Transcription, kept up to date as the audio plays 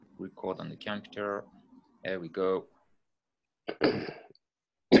record on the computer. There we go.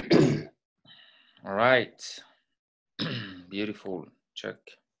 All right. Beautiful. Check.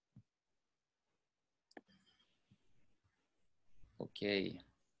 Okay.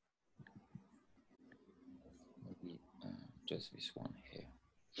 Maybe just this one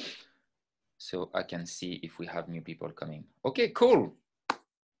here. So I can see if we have new people coming. Okay, cool.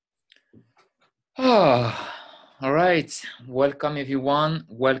 Ah, all right. Welcome, everyone.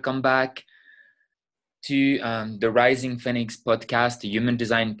 Welcome back to the Rising Phoenix podcast, the Human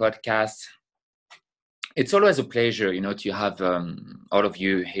Design podcast. It's always a pleasure, to have all of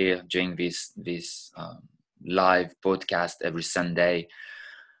you here during this live podcast every Sunday.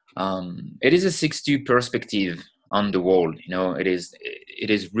 It is a 6-2 perspective on the world. It is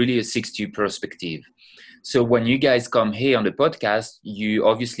really a 6-2 perspective. So when you guys come here on the podcast, you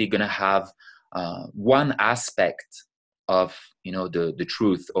obviously gonna have one aspect of the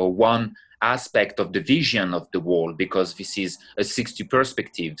truth, or one aspect of the vision of the world, because this is a 6-2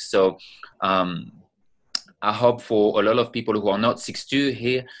 perspective. So I hope for a lot of people who are not 6-2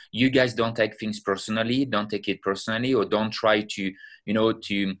 here, you guys don't take things personally, don't take it personally, or don't try to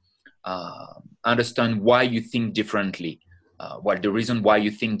understand why you think differently. The reason why you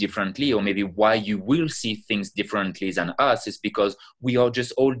think differently, or maybe why you will see things differently than us, is because we are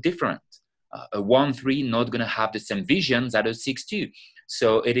just all different. A 1-3 not going to have the same visions as a 6-2.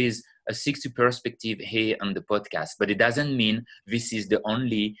 So it is a 6-2 perspective here on the podcast, but it doesn't mean this is the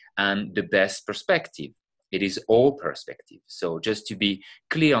only and the best perspective. It is all perspective. So just to be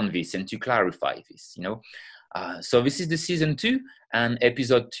clear on this and to clarify this, so this is the season 2 and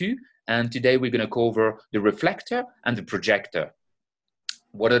episode 2. And today we're going to cover the reflector and the projector.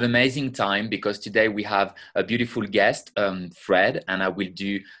 What an amazing time, because today we have a beautiful guest, Fred, and I will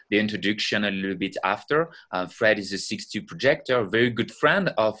do the introduction a little bit after. Fred is a 6-2 projector, a very good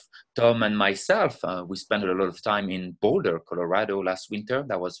friend of Tom and myself. We spent a lot of time in Boulder, Colorado last winter.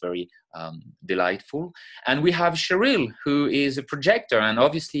 That was very delightful. And we have Cheryl, who is a projector. And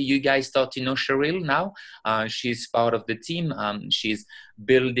obviously you guys start to know Cheryl now. She's part of the team. She's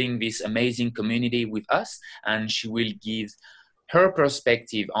building this amazing community with us, and she will give her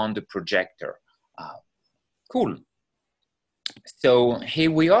perspective on the projector. Cool. So here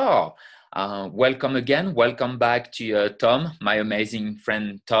we are. Welcome again. Welcome back to Tom, my amazing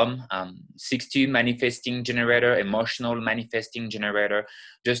friend Tom, 6-2 manifesting generator, emotional manifesting generator.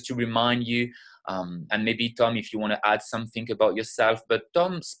 Just to remind you, and maybe Tom, if you want to add something about yourself, but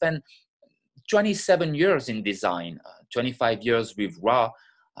Tom spent 27 years in design, 25 years with Ra.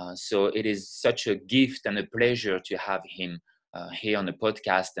 So it is such a gift and a pleasure to have him here on the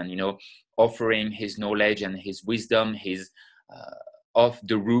podcast, and offering his knowledge and his wisdom, his off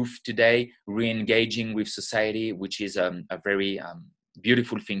the roof today, re-engaging with society, which is a very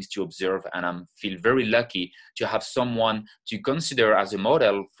beautiful thing to observe. And I feel very lucky to have someone to consider as a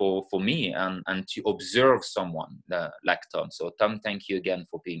model for me, and to observe someone like Tom. So Tom, thank you again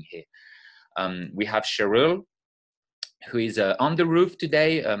for being here. We have Cheryl, who is on the roof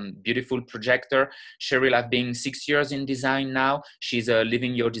today, beautiful projector. Cheryl, I've been 6 years in design now. She's a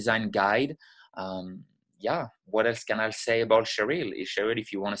Living Your Design guide. What else can I say about Cheryl? Cheryl,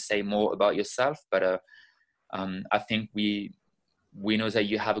 if you want to say more about yourself, but I think we know that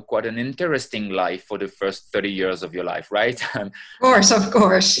you have quite an interesting life for the first 30 years of your life, right? Of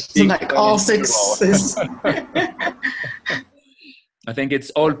course. So like all 6 is... I think it's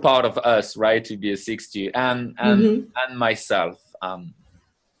all part of us, right, to be a 6-2, and myself.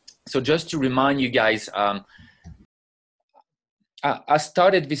 So just to remind you guys, I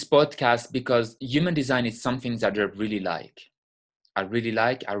started this podcast because human design is something that I really like, I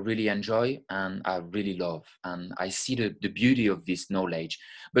really enjoy, and I really love. And I see the beauty of this knowledge.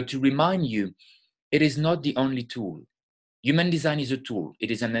 But to remind you, it is not the only tool. Human design is a tool.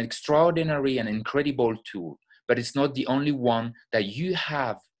 It is an extraordinary and incredible tool. But it's not the only one that you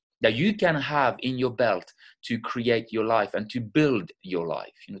can have in your belt to create your life and to build your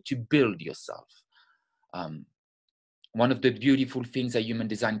life, to build yourself. One of the beautiful things that human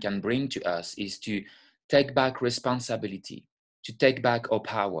design can bring to us is to take back responsibility, to take back our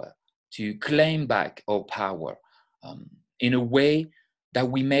power, to claim back our power, in a way that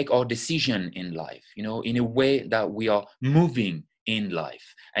we make our decision in life, in a way that we are moving in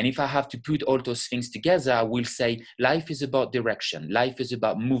life. And if I have to put all those things together, I will say life is about direction. Life is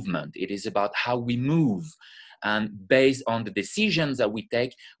about movement. It is about how we move. And based on the decisions that we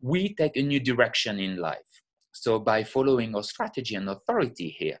take a new direction in life. So by following our strategy and authority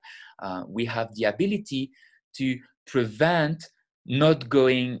here, we have the ability to prevent on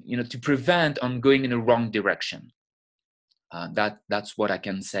going in the wrong direction. That's what I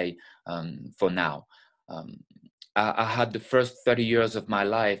can say for now. I had the first 30 years of my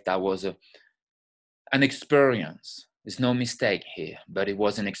life that was an experience. There's no mistake here, but it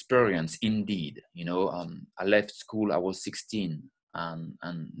was an experience indeed. I left school, I was 16, and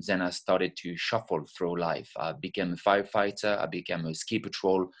then I started to shuffle through life. I became a firefighter, I became a ski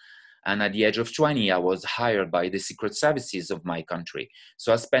patrol, and at the age of 20, I was hired by the secret services of my country.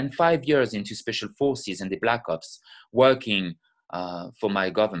 So I spent 5 years into special forces and the Black Ops, working for my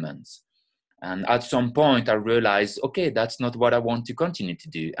government. And at some point, I realized, okay, that's not what I want to continue to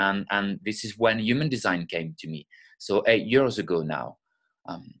do. And this is when human design came to me. So 8 years ago now.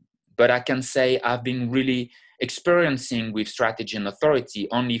 But I can say I've been really experiencing with strategy and authority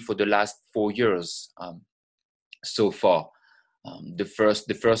only for the last 4 years so far. The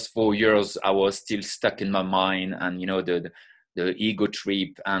first 4 years, I was still stuck in my mind, and the ego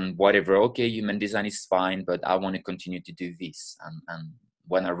trip and whatever. Okay, human design is fine, but I want to continue to do this. And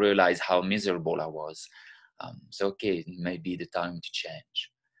when I realized how miserable I was, so okay, it may be the time to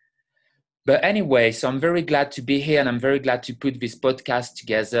change. But anyway, so I'm very glad to be here, and I'm very glad to put this podcast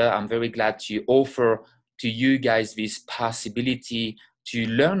together. I'm very glad to offer to you guys this possibility to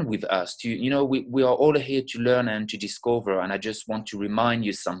learn with us. We are all here to learn and to discover. And I just want to remind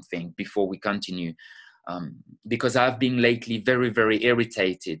you something before we continue, because I've been lately very, very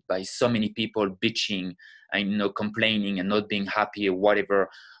irritated by so many people bitching and complaining and not being happy or whatever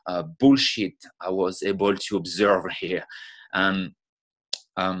bullshit I was able to observe here.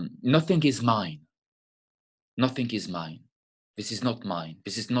 Nothing is mine. Nothing is mine. This is not mine.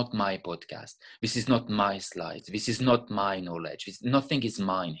 This is not my podcast. This is not my slides. This is not my knowledge. Nothing is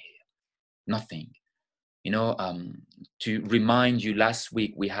mine here. Nothing. To remind you, last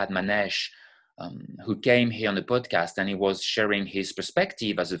week we had Manesh, who came here on the podcast, and he was sharing his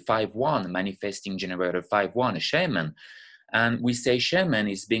perspective as a 5-1, manifesting generator 5-1, a shaman. And we say shaman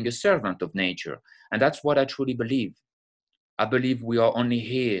is being a servant of nature. And that's what I truly believe. I believe we are only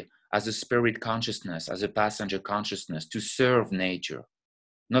here as a spirit consciousness, as a passenger consciousness, to serve nature.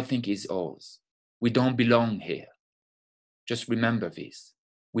 Nothing is ours. We don't belong here. Just remember this.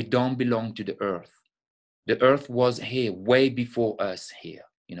 We don't belong to the earth. The earth was here way before us here,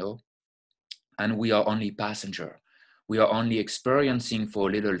 and we are only passenger. We are only experiencing for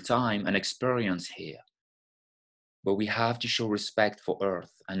a little time an experience here. But we have to show respect for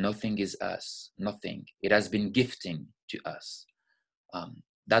earth, and nothing is us, nothing. It has been gifting to us.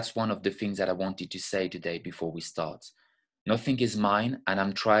 That's one of the things that I wanted to say today before we start. Nothing is mine, and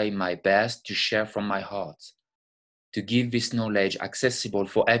I'm trying my best to share from my heart, to give this knowledge accessible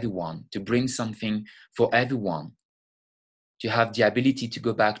for everyone, to bring something for everyone, to have the ability to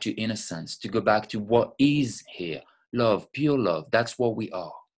go back to innocence, to go back to what is here. Love, pure love, that's what we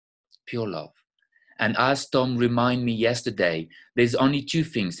are, pure love. And as Tom reminded me yesterday, there's only two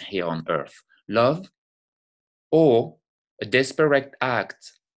things here on earth: love or a desperate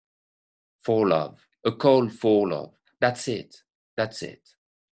act for love, a call for love. That's it. That's it.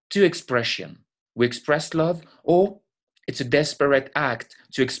 Two expressions. We express love, or it's a desperate act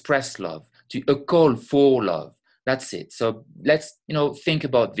to express love, to a call for love. That's it. So let's, think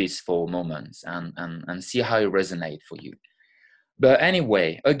about this for a moment and see how it resonates for you. But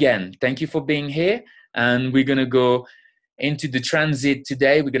anyway, again, thank you for being here. And we're going to go into the transit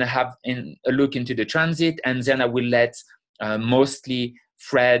today. We're going to have a look into the transit, and then I will let mostly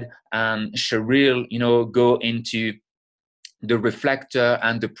Fred and Cheryl, go into the reflector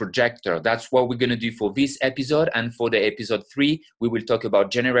and the projector. That's what we're going to do for this episode. And for the episode 3, we will talk about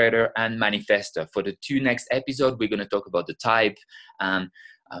generator and manifestor. For the 2 next episodes, we're going to talk about the type and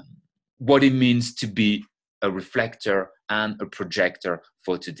what it means to be a reflector and a projector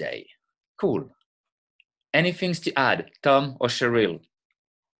for today. Cool. Anything to add, Tom or Cheryl?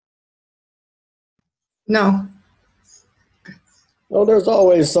 No. Well, there's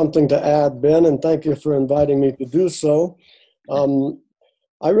always something to add, Ben, and thank you for inviting me to do so.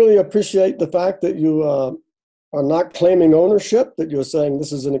 I really appreciate the fact that you are not claiming ownership, that you're saying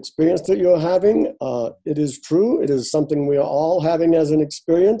this is an experience that you're having. It is true. It is something we are all having as an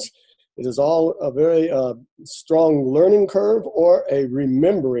experience. It is all a very strong learning curve or a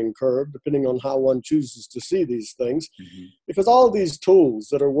remembering curve, depending on how one chooses to see these things. Mm-hmm. Because all of these tools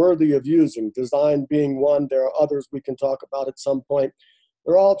that are worthy of using, design being one, there are others we can talk about at some point,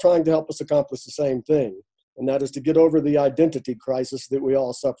 they're all trying to help us accomplish the same thing. And that is to get over the identity crisis that we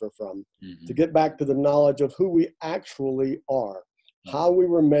all suffer from, to get back to the knowledge of who we actually are, how we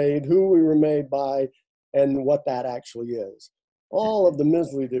were made, who we were made by, and what that actually is. All of the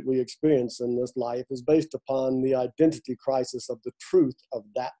misery that we experience in this life is based upon the identity crisis of the truth of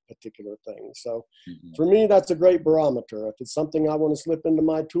that particular thing. So for me, that's a great barometer. If it's something I want to slip into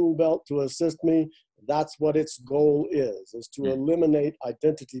my tool belt to assist me, that's what its goal is to eliminate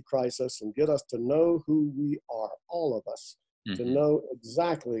identity crisis and get us to know who we are, all of us, to know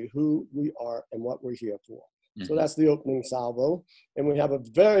exactly who we are and what we're here for. So that's the opening salvo. And we have a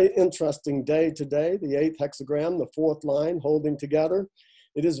very interesting day today, the 8th hexagram, the 4th line, holding together.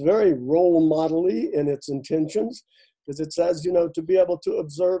 It is very role model-y in its intentions, because it says, to be able to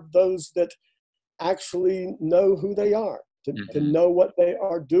observe those that actually know who they are, to know what they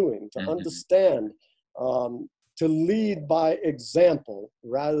are doing, to understand, to lead by example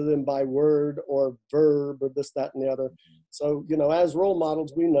rather than by word or verb or this, that, and the other. So, as role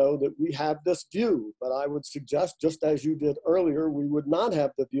models, we know that we have this view, but I would suggest, just as you did earlier, we would not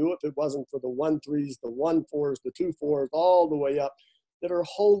have the view if it wasn't for the 1-3s, the 1-4s, the 2-4s, all the way up that are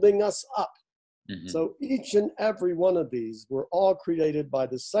holding us up. So each and every one of these were all created by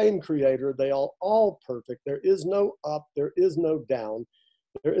the same creator. They are all perfect. There is no up, there is no down.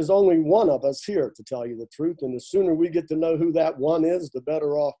 There is only one of us here, to tell you the truth. And the sooner we get to know who that one is, the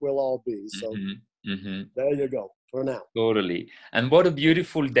better off we'll all be. So there you go for now. Totally. And what a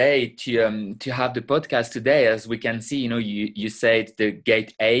beautiful day to have the podcast today. As we can see, you said the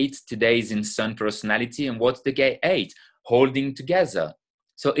gate 8 today is in Sun personality. And what's the gate 8? Holding together.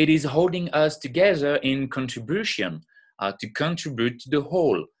 So it is holding us together in contribution, to contribute to the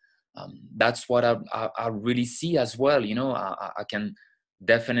whole. That's what I really see as well. I can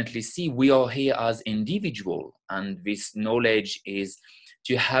definitely see we are here as individual, and this knowledge is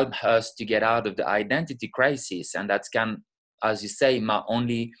to help us to get out of the identity crisis. And that can, as you say, my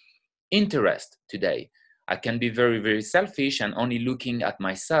only interest today. I can be very, very selfish and only looking at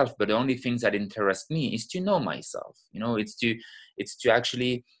myself, but the only things that interest me is to know myself. It's to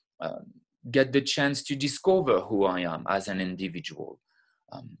actually get the chance to discover who I am as an individual.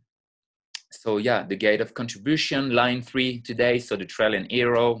 So yeah, the gate of contribution, line 3 today. So the trail and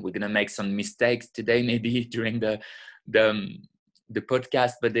arrow. We're gonna make some mistakes today, maybe during the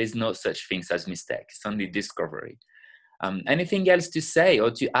podcast, but there's no such things as mistakes. It's only discovery. Anything else to say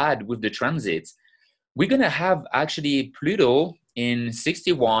or to add with the transits? We're gonna have actually Pluto in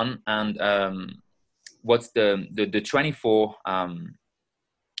 61 and what's the 24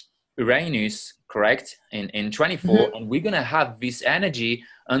 Uranus, correct? In 24, and we're gonna have this energy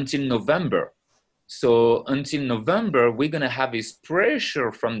until November. So until November, we're gonna have this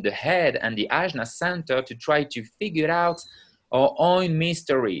pressure from the head and the Ajna center to try to figure out our own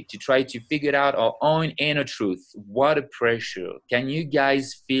mystery, to try to figure out our own inner truth. What a pressure. Can you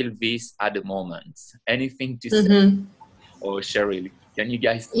guys feel this at the moment? Anything to say? Or Cheryl, can you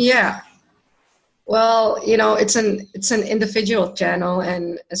guys? Yeah. Well, it's an individual channel,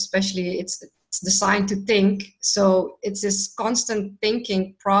 and especially it's designed to think. So it's this constant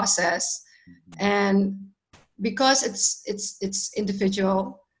thinking process. And because it's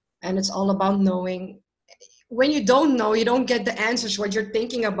individual and it's all about knowing, when you don't know, you don't get the answers what you're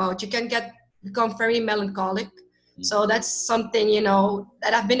thinking about. You can become very melancholic. So that's something,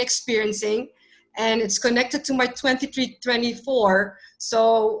 that I've been experiencing, and it's connected to my 23-24.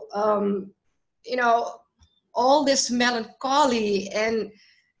 So, all this melancholy, and,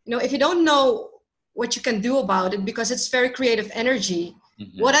 if you don't know what you can do about it, because it's very creative energy,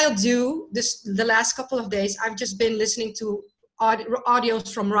 what I'll do the last couple of days, I've just been listening to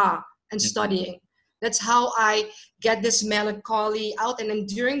audios from Ra and studying. That's how I get this melancholy out. And then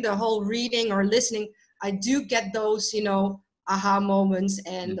during the whole reading or listening, I do get those, aha moments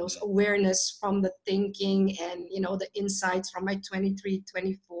and those awareness from the thinking and, the insights from my 23,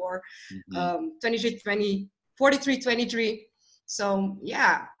 24, 23, 20, 43, 23. So,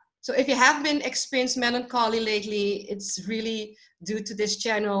 yeah. So if you have been experienced melancholy lately, it's really due to this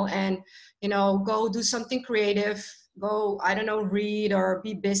channel. And, go do something creative. Go, read or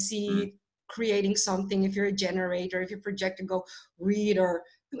be busy creating something. If you're a generator, if you're a projector, go read or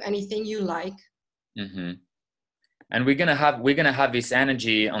do anything you like. And we're gonna have this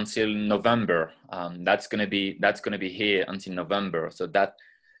energy until November. That's gonna be here until November. So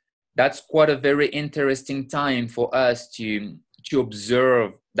that's quite a very interesting time for us to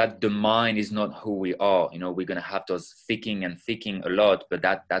observe that the mind is not who we are. We're gonna have those thinking a lot, but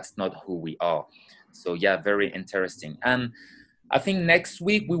that's not who we are. So yeah, very interesting. And I think next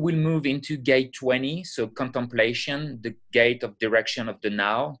week we will move into gate 20, so contemplation, the gate of direction of the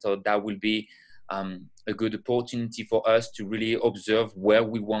now. So that will be a good opportunity for us to really observe where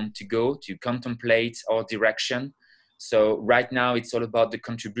we want to go, to contemplate our direction. So right now it's all about the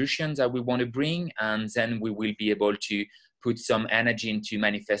contributions that we want to bring, and then we will be able to put some energy into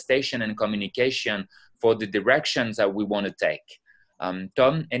manifestation and communication for the directions that we want to take.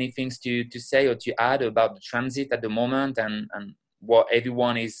 Tom, anything to say or to add about the transit at the moment and what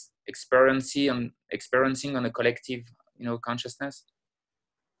everyone is experiencing on a collective, consciousness?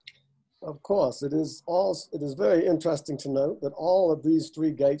 Of course, it is very interesting to note that all of these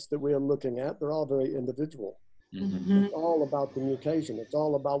three gates that we are looking at, they're all very individual. Mm-hmm. It's all about the mutation. It's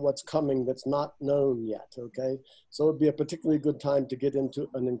all about what's coming that's not known yet, okay? So it'd be a particularly good time to get into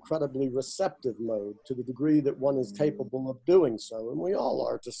an incredibly receptive mode to the degree that one is capable of doing so. And we all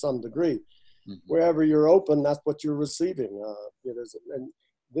are to some degree. Mm-hmm. Wherever you're open, that's what you're receiving. And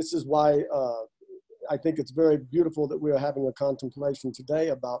this is why I think it's very beautiful that we are having a contemplation today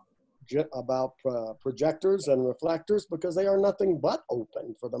about projectors and reflectors, because they are nothing but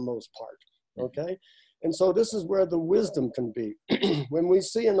open for the most part, okay? And so this is where the wisdom can be. When we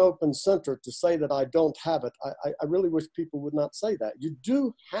see an open center, to say that I don't have it, I really wish people would not say that. You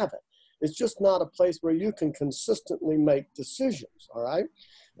do have it. It's just not a place where you can consistently make decisions, all right?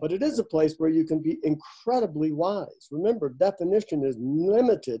 But it is a place where you can be incredibly wise. Remember, definition is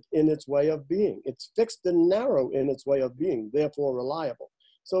limited in its way of being. It's fixed and narrow in its way of being, therefore reliable.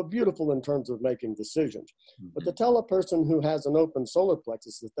 So beautiful in terms of making decisions. Mm-hmm. But to tell a person who has an open solar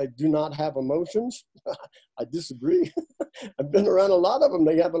plexus that they do not have emotions, I disagree. I've been around a lot of them.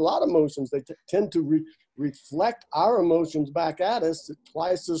 They have a lot of emotions. They tend to reflect our emotions back at us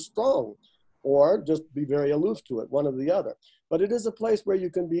twice as strong, or just be very aloof to it, one or the other. But it is a place where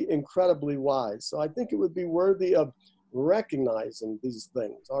you can be incredibly wise. So I think it would be worthy of recognizing these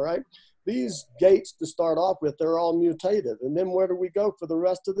things, all right? These gates, to start off with, they're all mutative. And then where do we go for the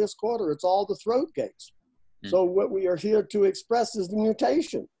rest of this quarter? It's all the throat gates. So what we are here to express is the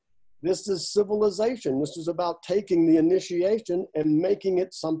mutation. This is civilization. This is about taking the initiation and making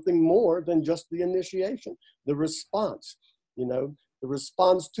it something more than just the initiation. The response, the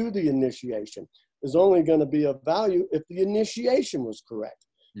response to the initiation is only going to be of value if the initiation was correct.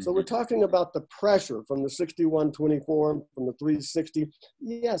 So we're talking about the pressure from the 6124, from the 360.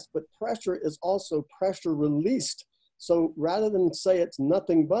 Yes, but pressure is also pressure released. So rather than say it's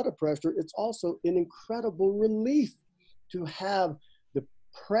nothing but a pressure, it's also an incredible relief to have the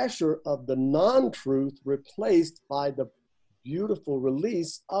pressure of the non-truth replaced by the beautiful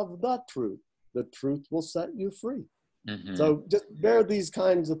release of the truth. The truth will set you free. Mm-hmm. So just bear these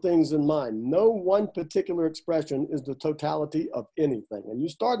kinds of things in mind. No one particular expression is the totality of anything. And you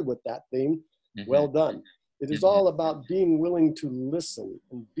started with that theme. Mm-hmm. Well done. It is all about being willing to listen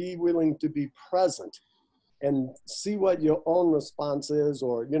and be willing to be present and see what your own response is,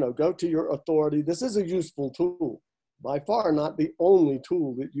 or, go to your authority. This is a useful tool. By far not the only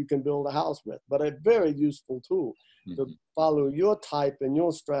tool that you can build a house with, but a very useful tool to follow your type and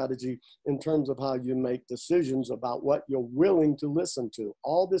your strategy in terms of how you make decisions about what you're willing to listen to.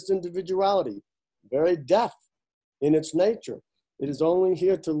 All this individuality, very deaf in its nature. It is only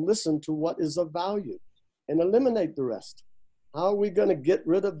here to listen to what is of value and eliminate the rest. How are we going to get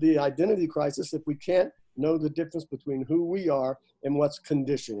rid of the identity crisis if we can't know the difference between who we are and what's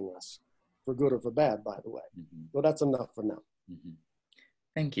conditioning us? For good or for bad, by the way. So that's enough for now.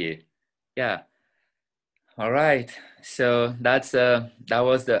 Thank you. Yeah. All right. So that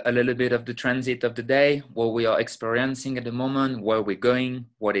was a little bit of the transit of the day, what we are experiencing at the moment, where we're going,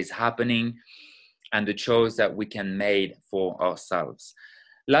 what is happening, and the choice that we can make for ourselves.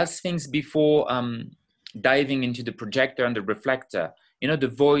 Last things before diving into the projector and the reflector. The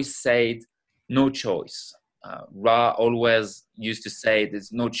voice said, no choice. Ra always used to say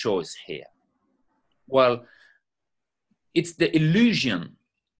there's no choice here. Well, it's the illusion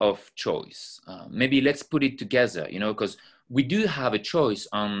of choice. Maybe let's put it together, because we do have a choice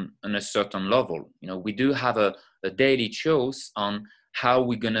on a certain level. We do have a daily choice on how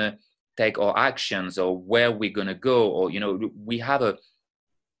we're going to take our actions or where we're going to go, or, we have a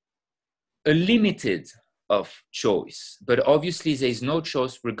limited of choice, but obviously there is no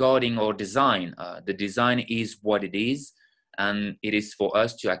choice regarding our design. The design is what it is, and it is for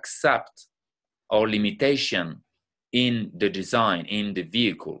us to accept our limitation in the design, in the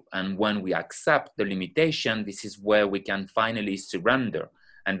vehicle. And when we accept the limitation, this is where we can finally surrender.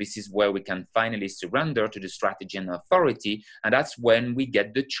 And this is where we can finally surrender to the strategy and authority. And that's when we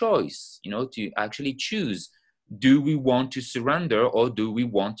get the choice, to actually choose. Do we want to surrender, or do we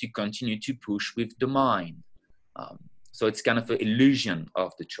want to continue to push with the mind? So it's kind of an illusion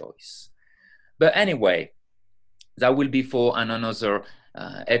of the choice. But anyway, that will be for another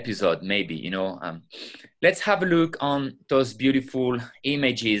episode, maybe, Let's have a look on those beautiful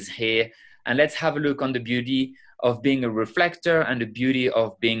images here, and let's have a look on the beauty of being a reflector and the beauty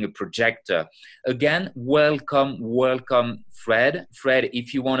of being a projector. Again, welcome, Fred. Fred,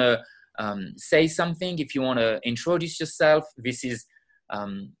 if you want to say something, if you want to introduce yourself, this is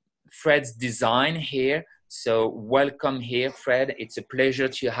Fred's design here. So welcome here, Fred. It's a pleasure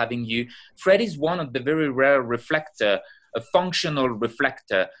to having you. Fred is one of the very rare reflector, a functional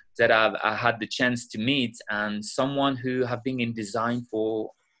reflector that I had the chance to meet, and someone who have been in design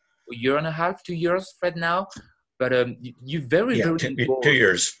for a year and a half, 2 years, Fred, now. But you very 2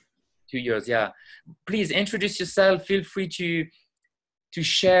 years. 2 years, yeah. Please introduce yourself. Feel free to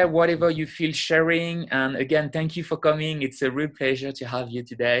share whatever you feel sharing. And again, thank you for coming. It's a real pleasure to have you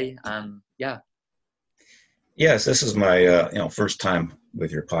today. Yeah. Yes, this is my first time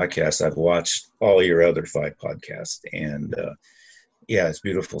with your podcast. I've watched all your other 5 podcasts, and it's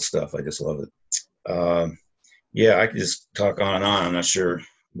beautiful stuff. I just love it. I could just talk on and on. I'm not sure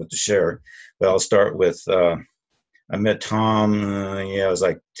what to share, but I'll start with I met Tom. It was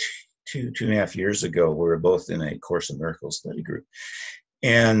like 2.5 years ago. We were both in a Course in Miracles study group,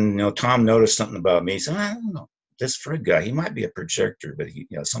 and Tom noticed something about me. He said, I don't know, this Fred guy, he might be a projector, but he,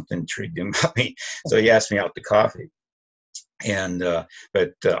 something intrigued him about me. So he asked me out to coffee. And,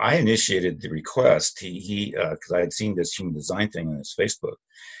 but I initiated the request. He, cause I had seen this human design thing on his Facebook,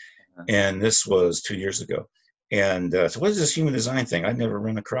 and this was 2 years ago. And so what is this human design thing? I'd never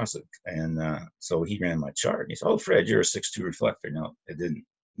run across it. And so he ran my chart. And he said, oh, Fred, you're a 6-2 reflector. Now, it didn't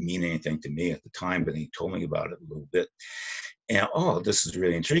mean anything to me at the time, but he told me about it a little bit. And, this has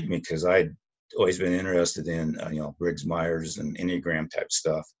really intrigued me, because I'd always been interested in, Briggs-Myers and Enneagram type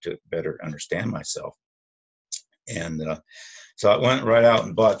stuff to better understand myself. And so I went right out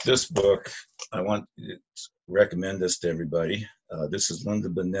and bought this book. I want to recommend this to everybody. This is Linda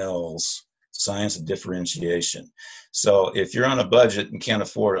Bunnell's Science of Differentiation. So if you're on a budget and can't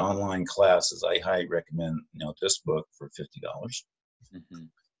afford online classes, I highly recommend this book for $50. Mm-hmm.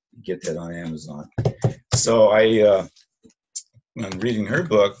 Get that on Amazon. So when reading her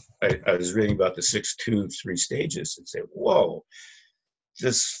book, I was reading about the 6-2 3 stages, and say, whoa,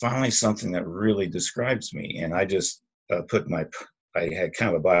 this is finally something that really describes me. And I just I had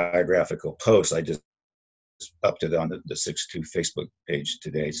kind of a biographical post. I just upped it on the 6-2 Facebook page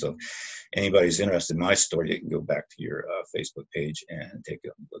today. So anybody's interested in my story, you can go back to your Facebook page and take a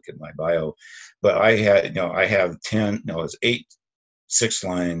look at my bio. But I have 8 6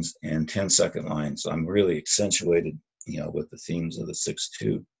 lines and 10 second lines. So I'm really accentuated, with the themes of the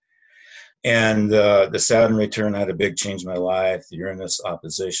 6-2. And the Saturn return had a big change in my life. The Uranus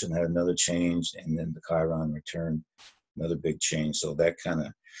opposition had another change, and then the Chiron return, another big change. So that kind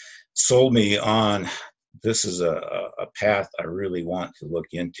of sold me on, this is a path I really want to look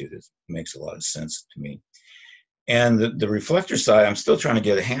into. This makes a lot of sense to me. And the reflector side, I'm still trying to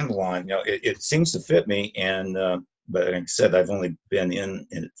get a handle on. It seems to fit me, and but like I said, I've only been in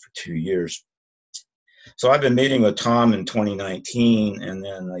it for 2 years. So I've been meeting with Tom in 2019, and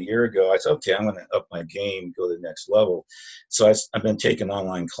then a year ago I said, okay, I'm going to up my game, go to the next level. So I've been taking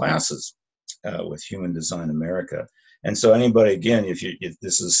online classes with Human Design America. And so anybody, again, if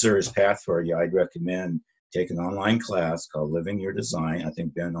this is a serious path for you, I'd recommend taking an online class called Living Your Design. I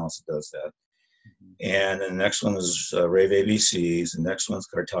think Ben also does that. And then the next one is Rave ABCs. The next one's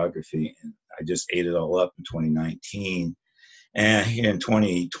cartography. And I just ate it all up in 2019. And in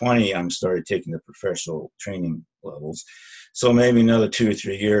 2020, I'm started taking the professional training levels. So maybe another 2 or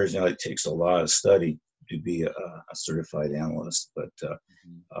 3 years. It takes a lot of study to be a certified analyst, but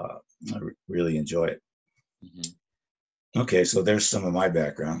I really enjoy it. Mm-hmm. Okay, so there's some of my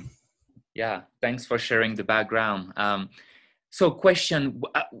background. Yeah, thanks for sharing the background. So question,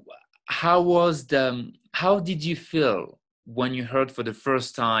 how did you feel when you heard for the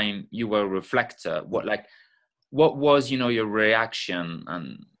first time you were a reflector? What was, your reaction,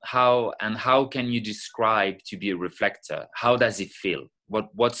 and how can you describe to be a reflector? How does it feel?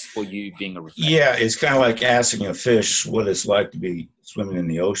 What's for you being a reflector? Yeah, it's kind of like asking a fish what it's like to be swimming in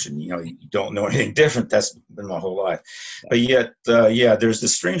the ocean. You don't know anything different. That's been my whole life. But yet, there's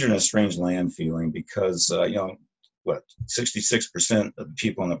this stranger in a strange land feeling, because, 66% of the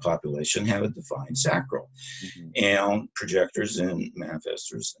people in the population have a defined sacral, and projectors and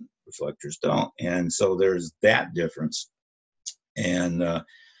manifestors and reflectors don't. And so there's that difference. And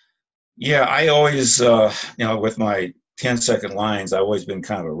I always, with my 10-second lines, I've always been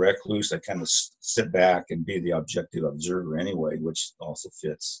kind of a recluse. I kind of sit back and be the objective observer anyway, which also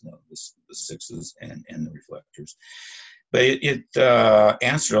fits the 6s and the reflectors. But it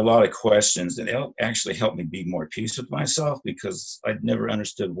answered a lot of questions, and it actually helped me be more at peace with myself, because I'd never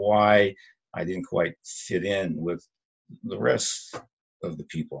understood why I didn't quite fit in with the rest of the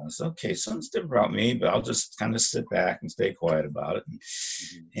people. And I said, okay, something's different about me, but I'll just kind of sit back and stay quiet about it,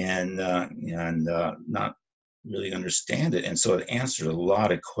 and not really understand it. And so it answered a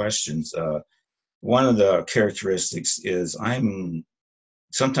lot of questions. One of the characteristics is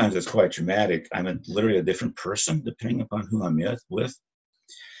sometimes it's quite dramatic. I'm literally a different person depending upon who I'm with.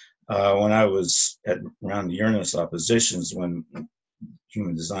 When I was around the Uranus oppositions, when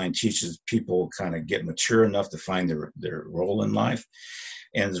human design teaches people kind of get mature enough to find their role in life.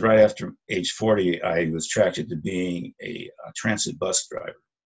 And right after age 40, I was attracted to being a transit bus driver.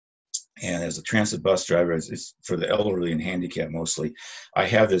 And as a transit bus driver, it's for the elderly and handicapped mostly, I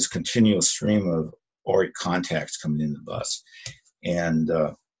have this continual stream of auric contacts coming in the bus. And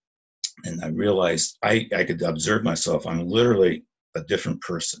I realized I could observe myself. I'm literally a different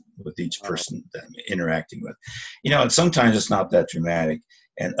person with each person that I'm interacting with. And sometimes it's not that dramatic,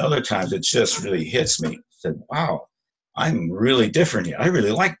 and other times it just really hits me. Said, wow, I'm really different here. I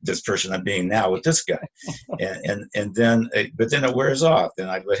really like this person I'm being now with this guy. and then, but then it wears off,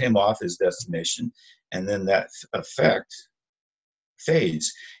 and I let him off his destination, and then that effect fades.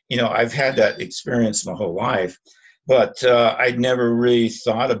 I've had that experience my whole life, but I'd never really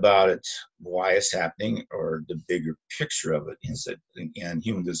thought about it, why it's happening, or the bigger picture of it. And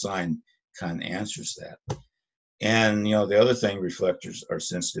human design kind of answers that. And the other thing reflectors are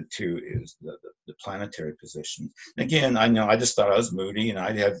sensitive to is the planetary position. And again, I just thought I was moody, and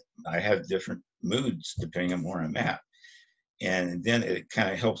I have different moods depending on where I'm at. And then it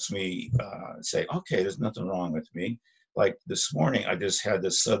kind of helps me say, okay, there's nothing wrong with me. Like this morning, I just had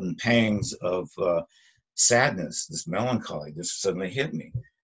this sudden pangs of sadness, this melancholy just suddenly hit me,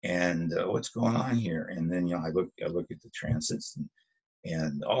 and what's going on here? And then I look at the transits,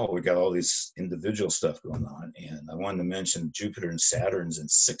 and we got all this individual stuff going on. And I wanted to mention Jupiter and Saturn's in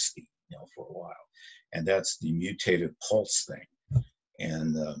 60, for a while, and that's the mutative pulse thing.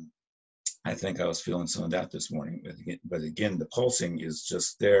 And I think I was feeling some of that this morning, but again, the pulsing is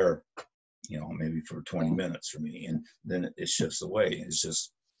just there, maybe for 20 minutes for me, and then it shifts away. It's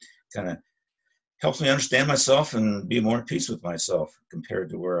just kind of helps me understand myself and be more at peace with myself compared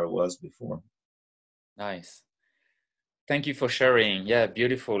to where I was before. Nice. Thank you for sharing. Yeah,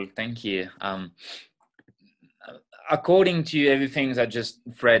 beautiful. Thank you. According to everything that just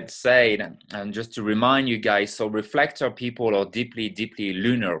Fred said, and just to remind you guys, so reflector people are deeply, deeply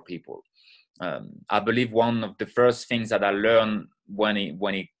lunar people. I believe one of the first things that I learned when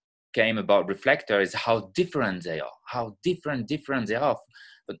it came about reflector is how different they are, how different they are.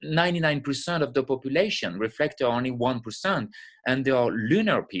 But 99% of the population, reflector only 1%, and they are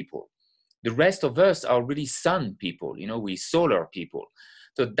lunar people. The rest of us are really sun people, we solar people.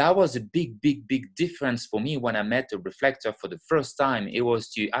 So that was a big, big, big difference for me when I met a reflector for the first time. It was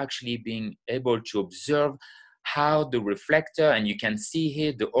to actually being able to observe how the reflector, and you can see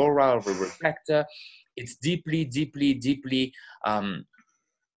here the aura of a reflector, it's deeply, deeply, deeply,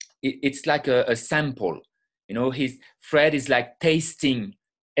 it's like a sample. Fred is like tasting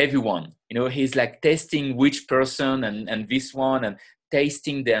everyone. He's like tasting which person and this one, and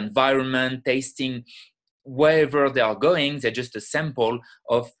tasting the environment, tasting wherever they are going. They're just a sample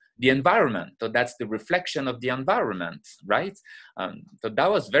of the environment. So that's the reflection of the environment, right? So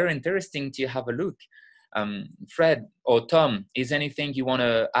that was very interesting to have a look. Fred or Tom, is anything you want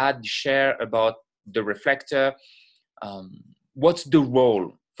to add, share about the reflector? What's the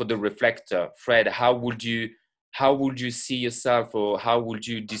role for the reflector? Fred, how would you see yourself, or how would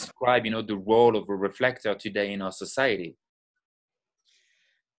you describe, the role of a reflector today in our society?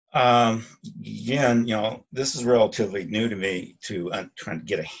 Yeah, this is relatively new to me, to trying to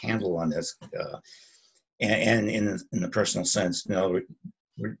get a handle on this, and in the personal sense,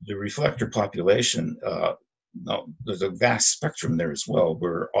 the reflector population, there's a vast spectrum there as well.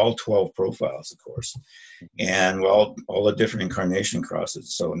 We're all 12 profiles, of course, and we're all the different incarnation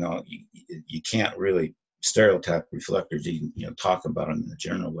crosses. So no, you can't really stereotype reflectors. You can talk about them in a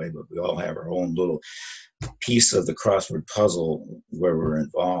general way, but we all have our own little piece of the crossword puzzle where we're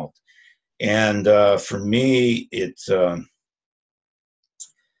involved. And for me, it's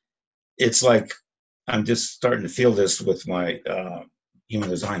like I'm just starting to feel this with my human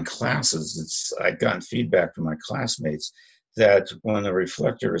design classes. I've gotten feedback from my classmates that when a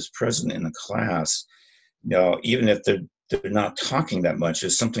reflector is present in the class, even if they're not talking that much,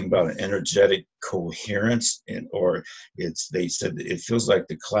 there's something about an energetic coherence, they said it feels like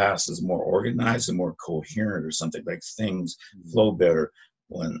the class is more organized and more coherent, or something, like things flow better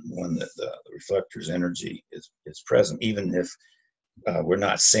when the reflector's energy is present, even if we're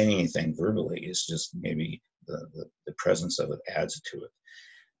not saying anything verbally. It's just maybe the presence of it adds to it.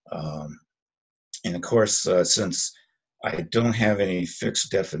 And of course, since I don't have any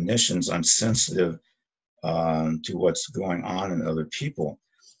fixed definitions. I'm sensitive to what's going on in other people.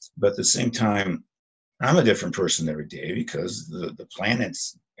 But at the same time, I'm a different person every day because the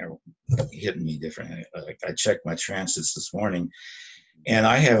planets are hitting me different. I checked my transits this morning, and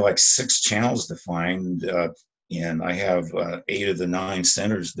I have like 6 channels defined, and I have 8 of the 9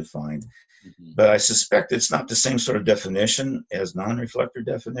 centers defined. Mm-hmm. But I suspect it's not the same sort of definition as non-reflector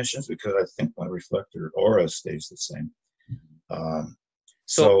definitions, because I think my reflector aura stays the same.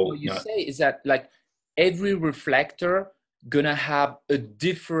 So what you say is that like every reflector gonna have a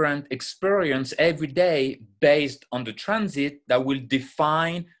different experience every day based on the transit that will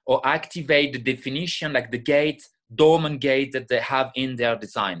define or activate the definition, like the gate, dormant gate that they have in their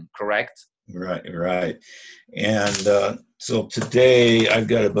design, correct? Right. And so today I've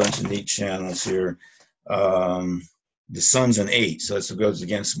got a bunch of neat channels here. The sun's an 8, so it goes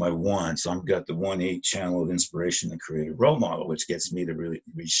against my 1. So I've got the 1-8 channel of inspiration and creative role model, which gets me to really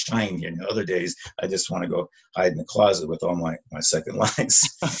shine here. And other days, I just want to go hide in the closet with all my second lines.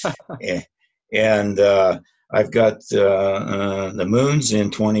 and I've got the moon's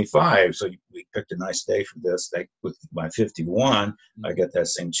in 25, so we picked a nice day for this. Like with my 51, I got that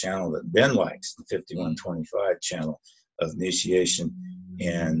same channel that Ben likes, the 51-25 channel of initiation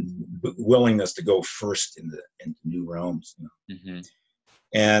and willingness to go first into new realms. You know? Mm-hmm.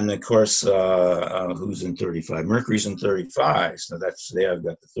 And of course, who's in 35? Mercury's in 35. So that's today I've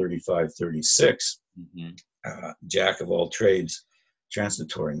got the 35-36, jack of all trades,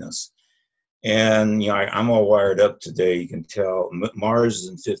 transitoriness. And, you know, I'm all wired up today. You can tell Mars is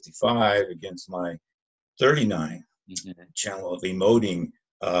in 55 against my 39 channel of emoting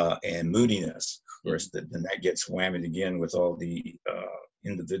and moodiness. Of course, then that gets whammied again with all the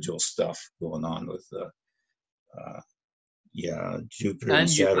individual stuff going on with Jupiter and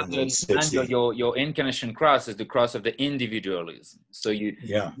Saturn. And your incarnation cross is the cross of the individualism. So you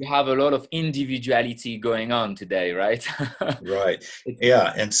have a lot of individuality going on today, right? Right.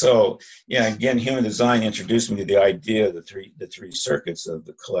 Yeah. And so, again, human design introduced me to the idea of the three circuits of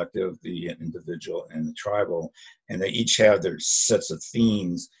the collective, the individual, and the tribal, and they each have their sets of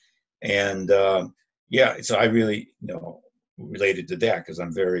themes. And so I really, related to that because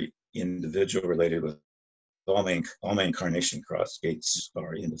I'm very individual related with all my incarnation cross gates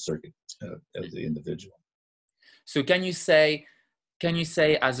are in the circuit of the individual. So can you say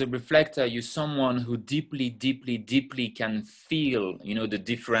as a reflector, you're someone who deeply can feel, the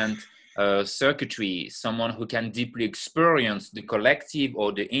different circuitry, someone who can deeply experience the collective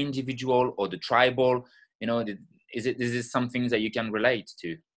or the individual or the tribal, is it something that you can relate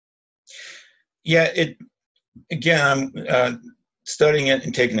to? Yeah, I'm studying it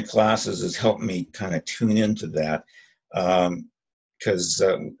and taking the classes has helped me kind of tune into that. Because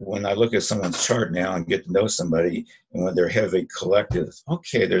when I look at someone's chart now and get to know somebody, and when they're heavy collective,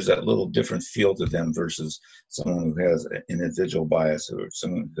 okay, there's that little different feel to them versus someone who has an individual bias or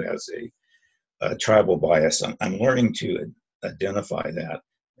someone who has a tribal bias. I'm learning to identify that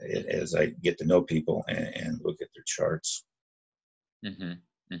as I get to know people and look at their charts. Mm-hmm.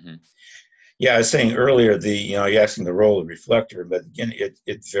 Mm-hmm. Yeah, I was saying earlier, you're asking the role of reflector, but again,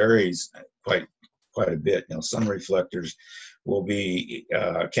 it varies quite a bit. Some reflectors will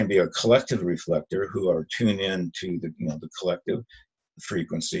can be a collective reflector who are tuned in to the collective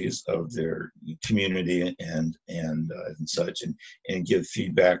frequencies of their community and such, and give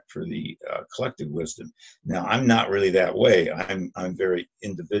feedback for the collective wisdom. Now, I'm not really that way. I'm very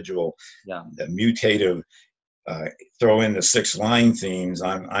individual, mutative. Throw in the 6 line themes.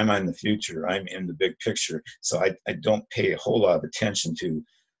 I'm in the future. I'm in the big picture. So I don't pay a whole lot of attention to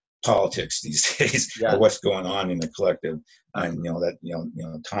politics these days or what's going on in the collective.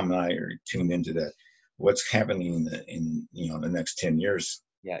 Tom and I are tuned into that. What's happening in the next 10 years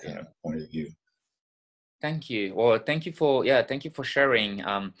point of view. Thank you. Well, thank you for sharing.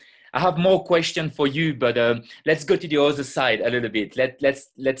 I have more questions for you, but let's go to the other side a little bit.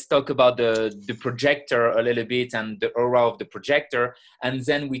 Let's talk about the projector a little bit and the aura of the projector, and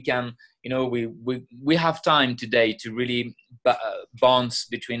then we can, we have time today to really bounce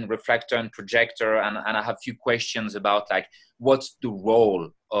between reflector and projector, and I have a few questions about like what's the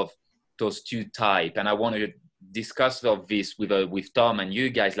role of those two types, and I want to discuss all this with Tom and you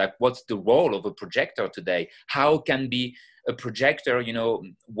guys. Like, what's the role of a projector today? How can be a projector,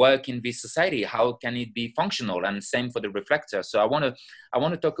 work in this society? How can it be functional? And same for the reflector. So I want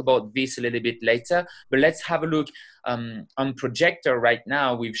to talk about this a little bit later, but let's have a look on projector right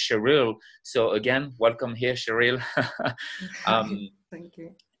now with Cheryl. So again, welcome here, Cheryl. Thank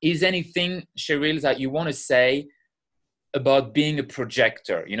you. Is anything, Cheryl, that you want to say about being a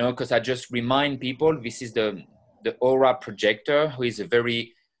projector? Because I just remind people, this is the the aura projector, who is a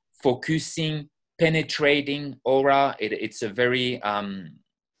very focusing, penetrating aura. It's a very,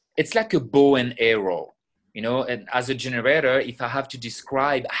 it's like a bow and arrow, you know. And as a generator, if I have to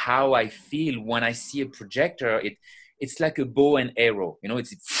describe how I feel when I see a projector, it's like a bow and arrow, you know.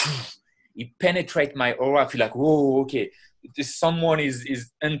 It penetrates my aura. I feel like, whoa, okay, someone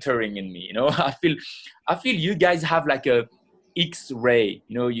is entering in me, you know. I feel you guys have like a X-ray,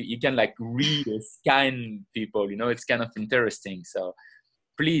 you know. You can like read or scan people, you know. It's kind of interesting. So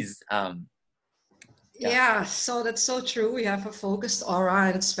please, yeah, so that's so true. We have a focused aura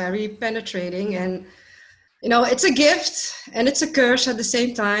and it's very penetrating, and you know, it's a gift and it's a curse at the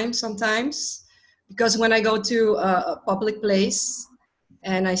same time sometimes, because when I go to a public place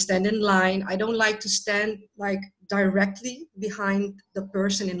and I stand in line, I don't like to stand like directly behind the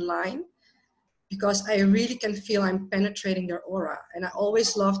person in line, because I really can feel I'm penetrating their aura. And I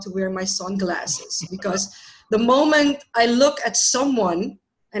always love to wear my sunglasses, because the moment I look at someone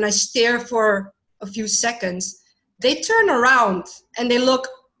and I stare for a few seconds, they turn around and they look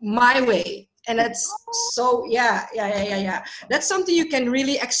my way. And that's so, yeah. That's something you can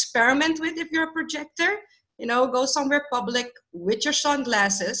really experiment with if you're a projector. You know, go somewhere public with your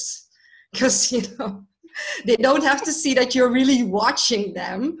sunglasses, because, you know, they don't have to see that you're really watching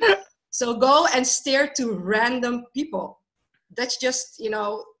them. So go and stare to random people. That's just, you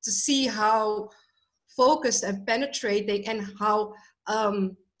know, to see how focused and penetrating, and how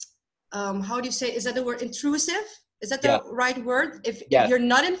do you say, is that the word intrusive? Is that the right word? If you're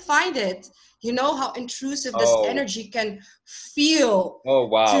not invited, you know how intrusive this energy can feel. Oh,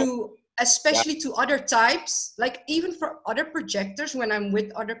 wow. To, especially to other types, like even for other projectors, when I'm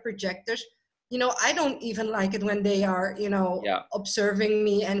with other projectors, you know, I don't even like it when they are, you know, observing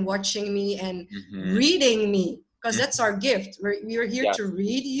me and watching me and reading me, because that's our gift. We're here to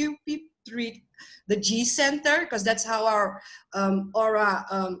read you, read the G center, because that's how our aura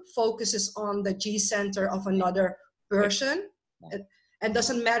focuses on the G center of another person. It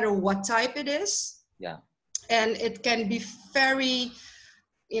doesn't matter what type it is. Yeah. And it can be very,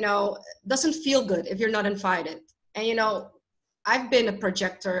 you know, doesn't feel good if you're not invited. And, you know, I've been a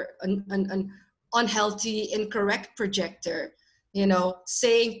projector, an unhealthy, incorrect projector, you know,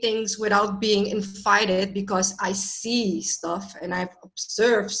 saying things without being invited, because I see stuff and I've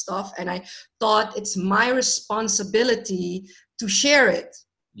observed stuff and I thought it's my responsibility to share it.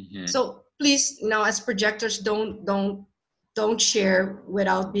 So please, you know, as projectors, don't share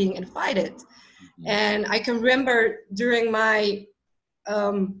without being invited. And I can remember during my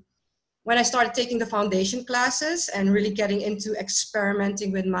when I started taking the foundation classes and really getting into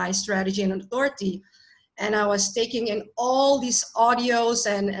experimenting with my strategy and authority, and I was taking in all these audios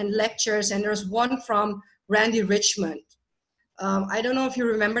and lectures, and there's one from Randy Richmond. I don't know if you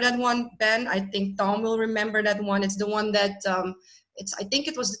remember that one, Ben. I think Tom will remember that one. It's the one that, I think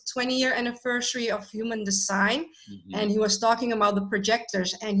it was the 20-year anniversary of Human Design, and he was talking about the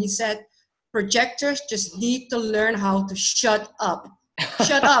projectors, and he said, projectors just need to learn how to shut up.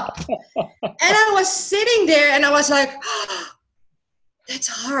 Shut up. And I was sitting there and I was like, oh, that's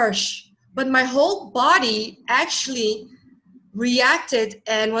harsh. But my whole body actually reacted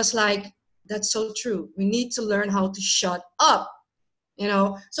and was like, that's so true. We need to learn how to shut up. You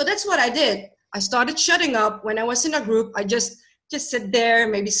know, so that's what I did. I started shutting up. When I was in a group, I just sit there,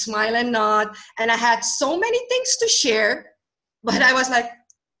 maybe smile and nod. And I had so many things to share, but I was like,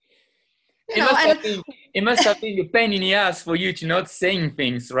 you know, it must have been a pain in the ass for you to not saying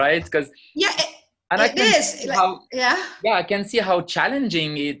things, right? Because it is. I can see how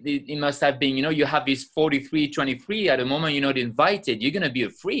challenging it must have been. You know, you have this 43-23 at the moment you're not invited. You're gonna be a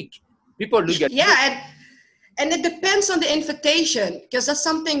freak. People look at you. And it depends on the invitation, because that's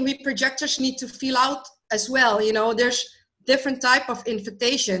something we projectors need to feel out as well. You know, there's different type of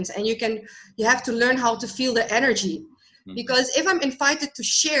invitations, and you have to learn how to feel the energy. Because if I'm invited to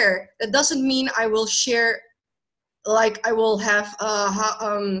share, that doesn't mean I will share, like I will have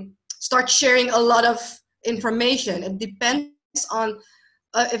start sharing a lot of information. It depends on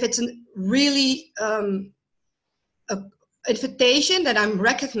if it's a really invitation that I'm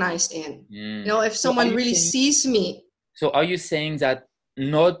recognized in. You know, if someone really sees me. So are you saying that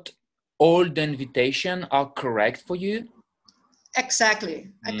not all the invitations are correct for you? Exactly.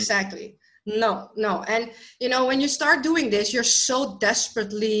 No. And, you know, when you start doing this, you're so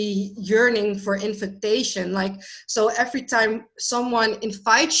desperately yearning for invitation. Like, so every time someone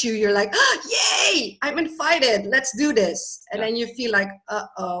invites you, you're like, oh, yay, I'm invited. Let's do this. And then you feel like,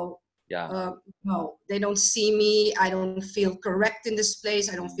 no, they don't see me. I don't feel correct in this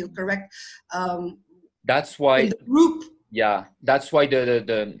place. I don't feel correct. That's why in the group. Yeah, that's why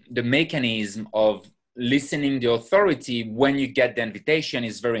the mechanism of listening the authority when you get the invitation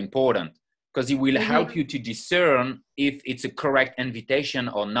is very important, because it will help you to discern if it's a correct invitation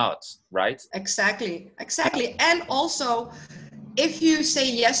or not, right? Exactly. And also, if you say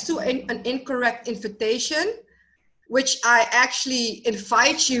yes to an incorrect invitation, which I actually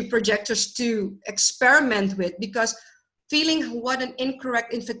invite you projectors to experiment with, because feeling what an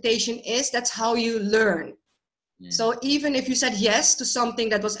incorrect invitation is, that's how you learn. So even if you said yes to something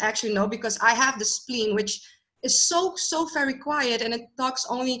that was actually no, because I have the spleen, which is so very quiet, and it talks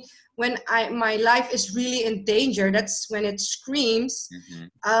only when my life is really in danger. That's when it screams.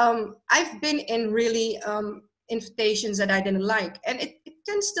 I've been in really invitations that I didn't like, and it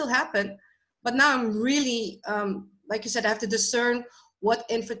can still happen. But now I'm really, like you said, I have to discern what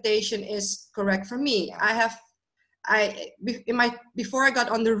invitation is correct for me. Before I got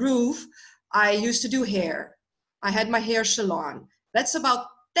on the roof, I used to do hair. I had my hair salon. That's about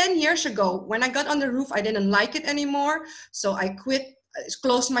 10 years ago. When I got on the roof, I didn't like it anymore. So I quit,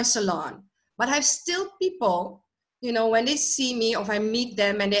 closed my salon. But I have still people, you know, when they see me or if I meet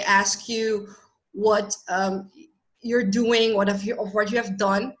them and they ask you what you're doing, of what you have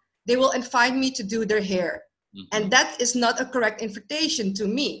done, they will invite me to do their hair. And that is not a correct invitation to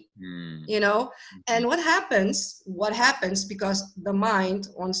me, you know? And what happens, because the mind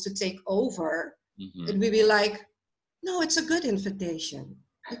wants to take over, it will be like, no, it's a good invitation,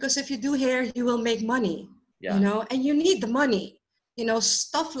 because if you do hair, you will make money, you know, and you need the money, you know,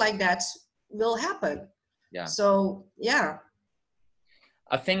 stuff like that will happen. So, yeah.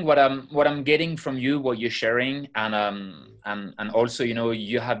 I think what I'm getting from you, what you're sharing, and also, you know,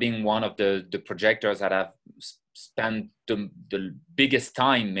 you have been one of the projectors that have spent the biggest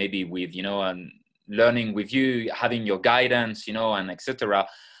time maybe with, you know, and learning with you, having your guidance, you know, and etc.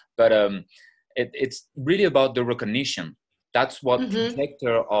 But it's really about the recognition. That's what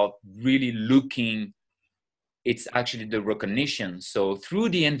projector are really looking. It's actually the recognition. So through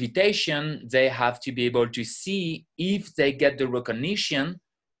the invitation, they have to be able to see if they get the recognition.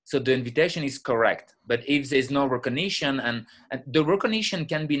 So the invitation is correct. But if there's no recognition, and the recognition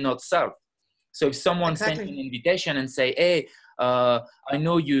can be not self. So if someone sends an invitation and say, hey, I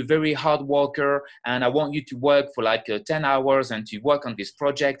know you're a very hard worker, and I want you to work for like 10 hours and to work on this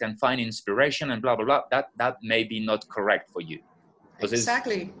project and find inspiration and blah, blah, blah, that may be not correct for you. There's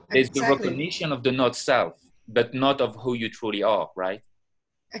the recognition of the not self, but not of who you truly are, right?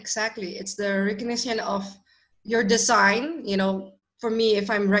 Exactly. It's the recognition of your design. You know, for me, if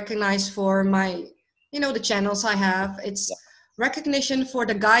I'm recognized for my, you know, the channels I have, it's recognition for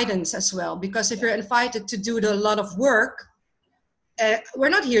the guidance as well. Because if you're invited to do a lot of work, we're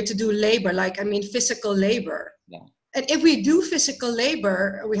not here to do labor, physical labor. And if we do physical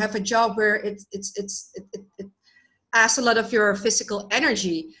labor, we have a job where it asks a lot of your physical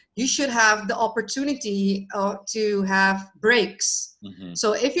energy. You should have the opportunity to have breaks.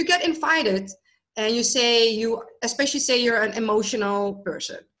 So if you get invited and you say especially say you're an emotional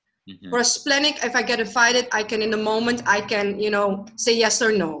person. For a splenic, if I get invited, I can, in the moment, I can, you know, say yes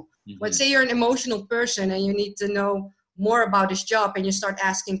or no. But say you're an emotional person and you need to know more about this job and you start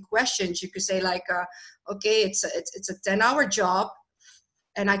asking questions, you could say like, okay, it's a 10-hour job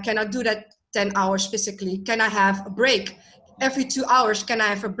and I cannot do that 10 hours physically. Can I have a break? Every 2 hours, can I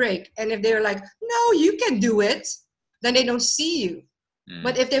have a break? And if they're like, no, you can do it, then they don't see you.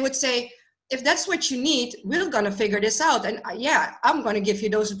 But if they would say, if that's what you need, we're going to figure this out. And I'm going to give you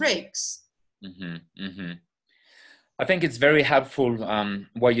those breaks. I think it's very helpful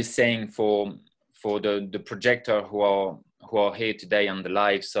what you're saying for the projector who are here today on the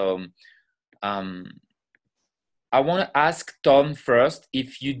live. So I want to ask Tom first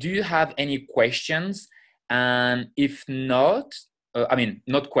if you do have any questions, and if not,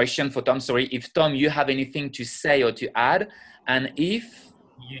 not question for Tom, sorry. If Tom, you have anything to say or to add, and if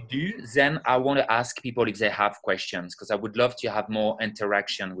you do, then I want to ask people if they have questions, because I would love to have more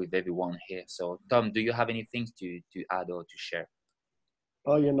interaction with everyone here. So Tom, do you have anything to add or to share?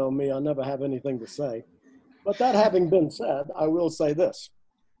 Oh, you know me, I never have anything to say. But that having been said, I will say this.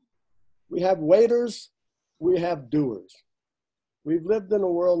 We have waiters, we have doers. We've lived in a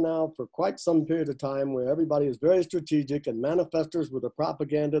world now for quite some period of time where everybody is very strategic and manifestors with the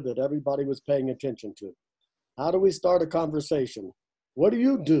propaganda that everybody was paying attention to. How do we start a conversation? What do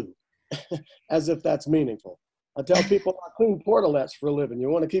you do? As if that's meaningful. I tell people I clean portalettes for a living. You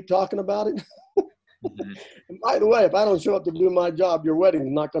want to keep talking about it? And by the way, if I don't show up to do my job, your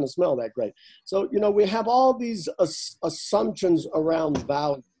wedding's not going to smell that great. So, you know, we have all these assumptions around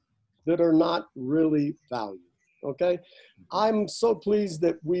value that are not really value. Okay. I'm so pleased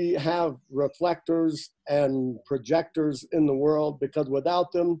that we have reflectors and projectors in the world, because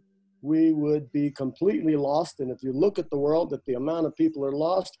without them, we would be completely lost. And if you look at the world, that the amount of people are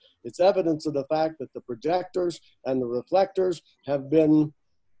lost, it's evidence of the fact that the projectors and the reflectors have been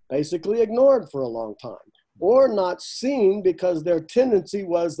basically ignored for a long time, or not seen, because their tendency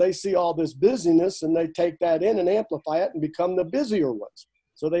was they see all this busyness and they take that in and amplify it and become the busier ones.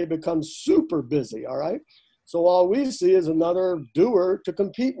 So they become super busy, all right? So all we see is another doer to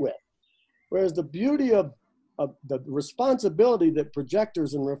compete with. Whereas the beauty of the responsibility that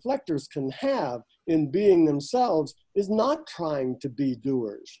projectors and reflectors can have in being themselves is not trying to be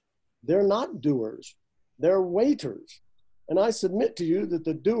doers. They're not doers, they're waiters. And I submit to you that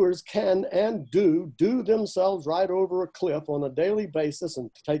the doers can and do themselves right over a cliff on a daily basis and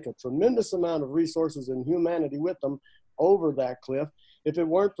take a tremendous amount of resources and humanity with them over that cliff. If it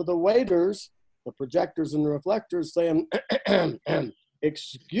weren't for the waiters, the projectors and the reflectors saying,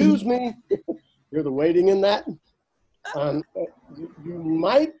 excuse me, you're the waiting in that. You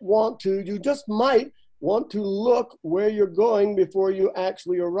might want to, you just might want to look where you're going before you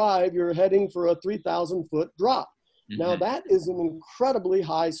actually arrive. You're heading for a 3,000 foot drop. Now that is an incredibly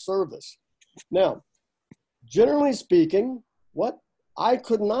high service. Now, generally speaking, what I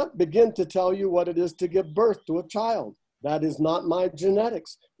could not begin to tell you what it is to give birth to a child. That is not my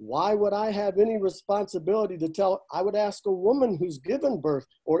genetics. Why would I have any responsibility to tell? I would ask a woman who's given birth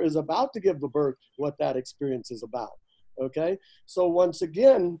or is about to give the birth what that experience is about. Okay? So once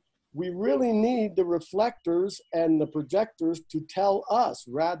again, we really need the reflectors and the projectors to tell us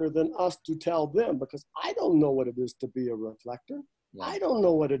rather than us to tell them, because I don't know what it is to be a reflector. Yeah. I don't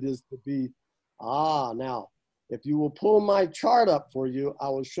know what it is to be. Now, if you will pull my chart up for you, I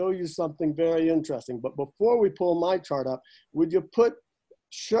will show you something very interesting. But before we pull my chart up, would you put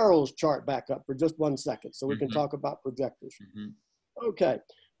Cheryl's chart back up for just 1 second so we can talk about projectors? Okay.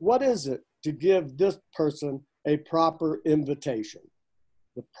 What is it to give this person a proper invitation?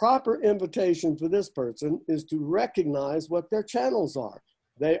 The proper invitation for this person is to recognize what their channels are.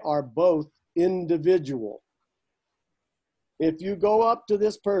 They are both individual. If you go up to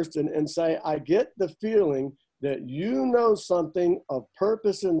this person and say, I get the feeling that you know something of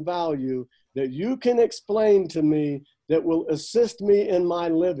purpose and value that you can explain to me that will assist me in my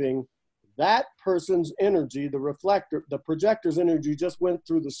living, that person's energy, the reflector, the projector's energy just went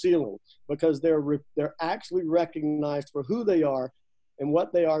through the ceiling, because they're actually recognized for who they are and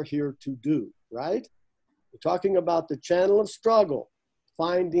what they are here to do, right? We're talking about the channel of struggle,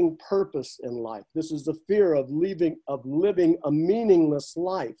 finding purpose in life. This is the fear of living a meaningless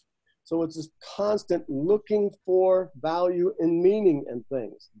life. So it's this constant looking for value and meaning in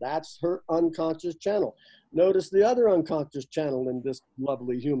things. That's her unconscious channel. Notice the other unconscious channel in this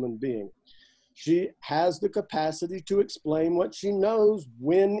lovely human being. She has the capacity to explain what she knows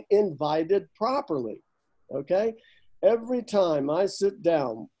when invited properly, okay? Every time I sit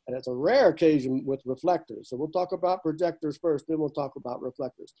down, and it's a rare occasion with reflectors, so we'll talk about projectors first, then we'll talk about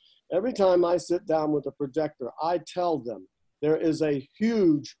reflectors. Every time I sit down with a projector, I tell them there is a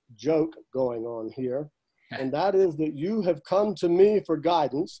huge joke going on here, and that is that you have come to me for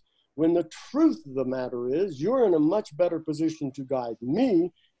guidance, when the truth of the matter is you're in a much better position to guide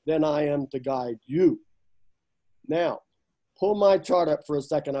me than I am to guide you. Now, pull my chart up for a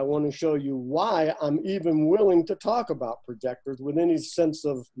second. I want to show you why I'm even willing to talk about projectors with any sense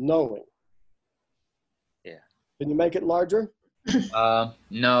of knowing. Yeah. Can you make it larger?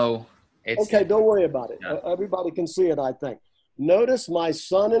 No. Okay, don't worry about it. Yeah. Everybody can see it, I think. Notice my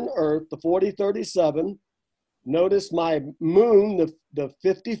sun and earth, the 4037. Notice my moon, the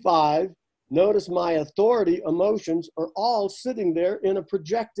 55. Notice my authority, emotions are all sitting there in a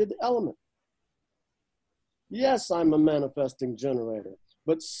projected element. Yes, I'm a manifesting generator,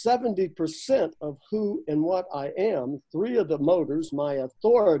 but 70% of who and what I am, 3 of the motors, my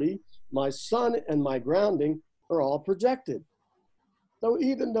authority, my sun, and my grounding are all projected. So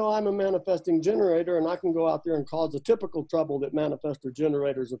even though I'm a manifesting generator and I can go out there and cause the typical trouble that manifestor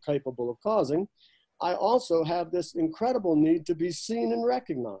generators are capable of causing, I also have this incredible need to be seen and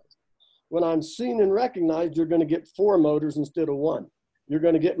recognized. When I'm seen and recognized, you're going to get 4 motors instead of 1. You're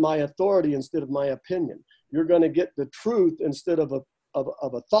going to get my authority instead of my opinion. You're going to get the truth instead of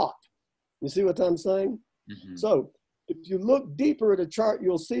a thought. You see what I'm saying? So if you look deeper at a chart,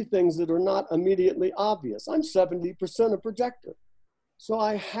 you'll see things that are not immediately obvious. I'm 70% a projector. So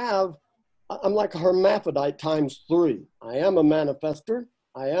I'm like a hermaphrodite times 3. I am a manifester.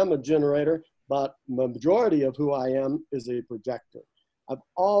 I am a generator, but the majority of who I am is a projector. I've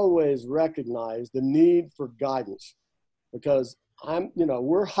always recognized the need for guidance, because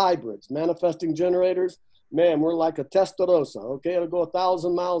we're hybrids, manifesting generators. Man, we're like a Testarossa, okay? It'll go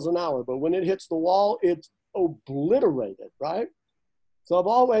 1,000 miles an hour, but when it hits the wall, it's obliterated, right? So I've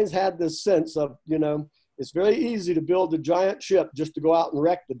always had this sense of, it's very easy to build a giant ship just to go out and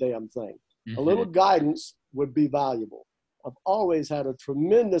wreck the damn thing. Mm-hmm. A little guidance would be valuable. I've always had a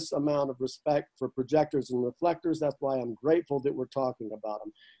tremendous amount of respect for projectors and reflectors. That's why I'm grateful that we're talking about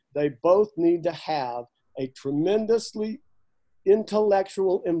them. They both need to have a tremendously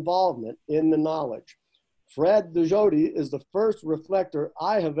intellectual involvement in the knowledge. Fred Dujody is the first reflector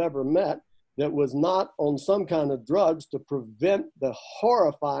I have ever met that was not on some kind of drugs to prevent the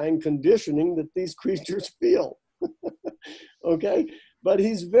horrifying conditioning that these creatures feel. Okay? But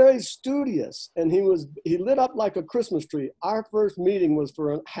he's very studious, and he lit up like a Christmas tree. Our first meeting was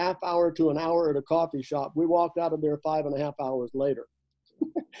for a half hour to an hour at a coffee shop. We walked out of there 5.5 hours later.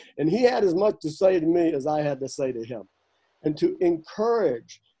 And he had as much to say to me as I had to say to him. And to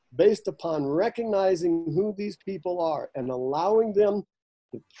encourage, based upon recognizing who these people are and allowing them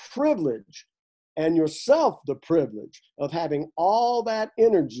the privilege, and yourself the privilege, of having all that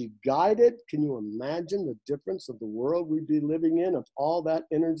energy guided. Can you imagine the difference of the world we'd be living in if all that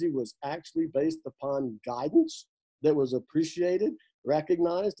energy was actually based upon guidance that was appreciated,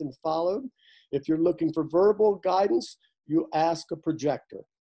 recognized, and followed? If you're looking for verbal guidance, you ask a projector,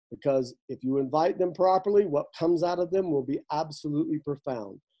 because if you invite them properly, what comes out of them will be absolutely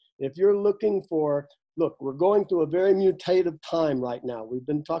profound. If you're looking for, look, we're going through a very mutative time right now. We've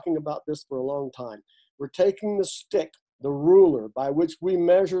been talking about this for a long time. We're taking the stick, the ruler by which we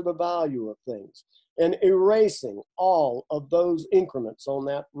measure the value of things, and erasing all of those increments on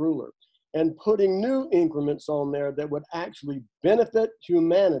that ruler and putting new increments on there that would actually benefit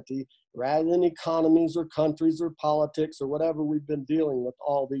humanity rather than economies or countries or politics or whatever we've been dealing with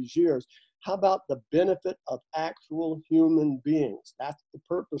all these years. How about the benefit of actual human beings? That's the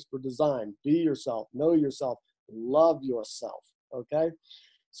purpose for design. Be yourself, know yourself, love yourself, okay?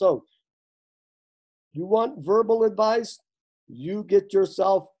 So you want verbal advice? You get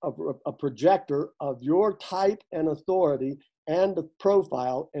yourself a projector of your type and authority and a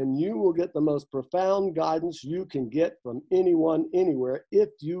profile, and you will get the most profound guidance you can get from anyone, anywhere, if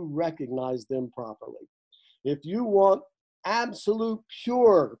you recognize them properly. If you want absolute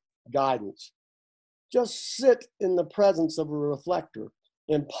pure guidance, just sit in the presence of a reflector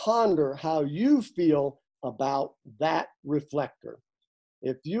and ponder how you feel about that reflector.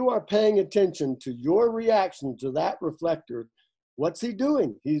 If you are paying attention to your reaction to that reflector, what's he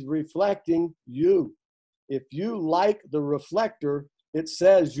doing? He's reflecting you. If you like the reflector, it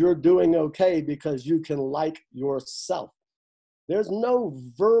says you're doing okay because you can like yourself. There's no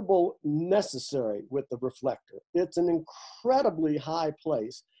verbal necessary with the reflector. It's an incredibly high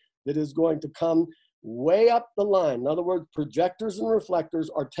place that is going to come way up the line. In other words, projectors and reflectors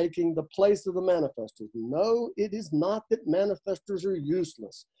are taking the place of the manifestors. No, it is not that manifestors are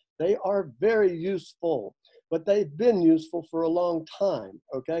useless. They are very useful, but they've been useful for a long time,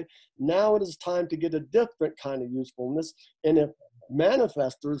 okay? Now it is time to get a different kind of usefulness, and if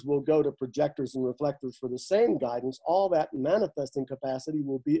manifestors will go to projectors and reflectors for the same guidance, all that manifesting capacity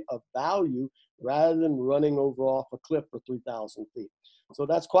will be of value rather than running over off a cliff for 3,000 feet. So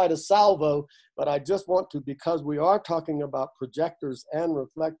that's quite a salvo, but I just want to, because we are talking about projectors and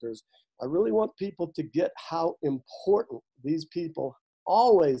reflectors, I really want people to get how important these people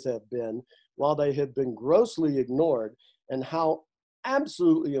always have been while they have been grossly ignored, and how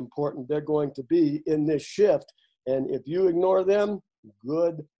absolutely important they're going to be in this shift. And if you ignore them,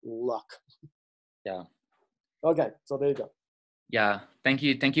 good luck. Yeah. Okay, so there you go. Yeah, thank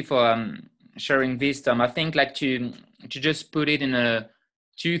you for sharing this, Tom. I think like to just put it in a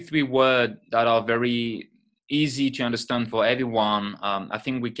 2-3 words that are very easy to understand for everyone. I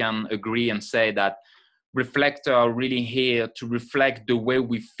think we can agree and say that reflectors are really here to reflect the way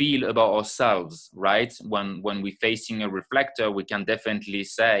we feel about ourselves, right? When we're facing a reflector, we can definitely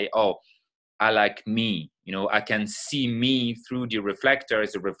say, oh, I like me. You know, I can see me through the reflector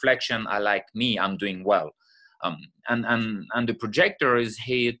as a reflection. I like me. I'm doing well. And the projector is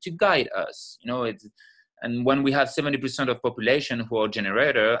here to guide us. You know, and when we have 70% of population who are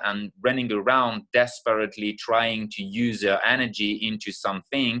generator and running around desperately trying to use their energy into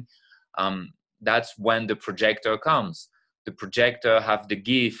something, that's when the projector comes. The projector have the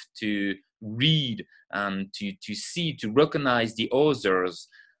gift to read and to see, to recognize the others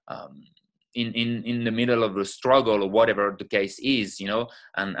in the middle of a struggle or whatever the case is, you know,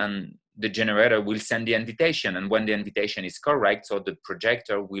 and the generator will send the invitation, and when the invitation is correct, so the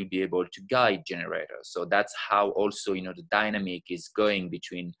projector will be able to guide generator. So that's how also, you know, the dynamic is going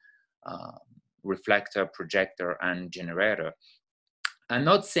between reflector, projector, and generator. I'm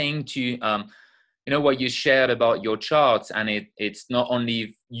not saying to you know what you shared about your charts, and it's not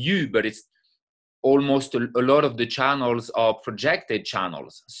only you, but it's almost a lot of the channels are projected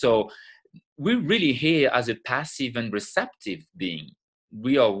channels. So we're really here as a passive and receptive being.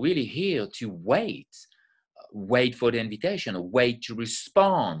 We are really here to wait for the invitation, or wait to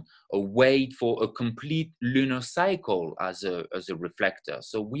respond, or wait for a complete lunar cycle as a reflector.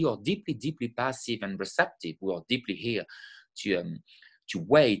 So we are deeply, deeply passive and receptive. We are deeply here to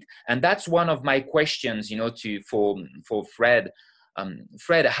wait. And that's one of my questions, for Fred.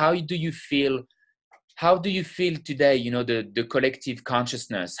 Fred, how do you feel today, the collective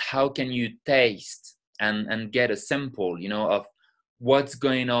consciousness? How can you taste and get a sample, of what's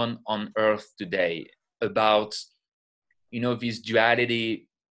going on Earth today, about, this duality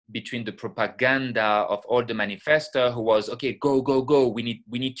between the propaganda of all the manifestor, who was, okay, go, go, go. We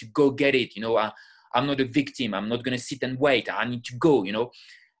need to go get it. I'm not a victim. I'm not going to sit and wait. I need to go,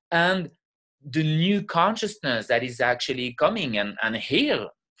 and the new consciousness that is actually coming and here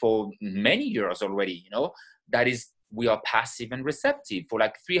for many years already, that is, we are passive and receptive for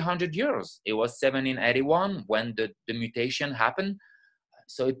like 300 years. It was 1781 when the mutation happened.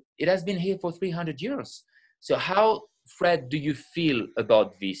 So it has been here for 300 years. So how, Fred, do you feel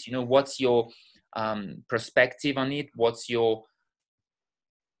about this? What's your perspective on it? What's your,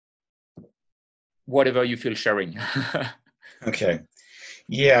 whatever you feel sharing? Okay.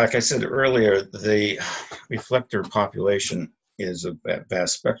 Yeah, like I said earlier, the reflector population is a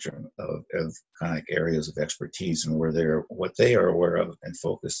vast spectrum of kind of areas of expertise and what they are aware of and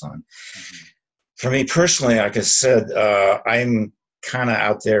focused on. Mm-hmm. For me personally, like I said, I'm kind of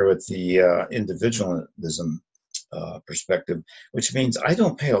out there with the individualism perspective, which means I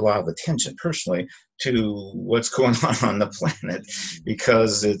don't pay a lot of attention personally to what's going on the planet,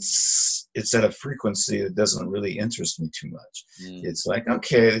 because it's at a frequency that doesn't really interest me too much. It's like,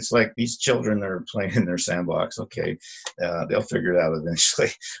 okay, it's like these children are playing in their sandbox. Okay, they'll figure it out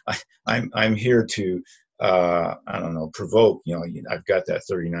eventually. I'm here to I don't know, provoke. I've got that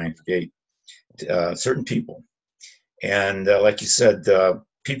 39th gate. Certain people, and like you said,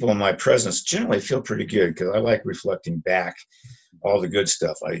 people in my presence generally feel pretty good, because I like reflecting back all the good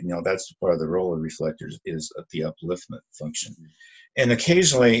stuff. That's part of the role of reflectors, is the upliftment function. And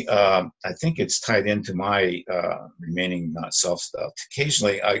occasionally, I think it's tied into my remaining not self stuff.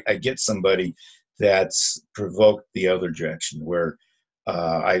 Occasionally, I get somebody that's provoked the other direction, where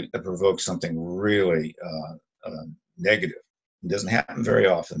I provoke something really negative. It doesn't happen very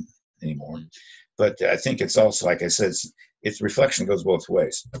often anymore. But I think it's also, like I said, its reflection goes both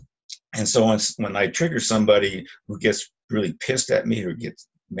ways. And so when I trigger somebody who gets really pissed at me or gets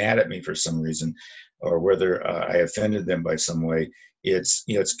mad at me for some reason, or whether I offended them by some way, it's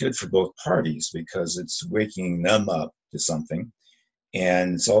good for both parties, because it's waking them up to something,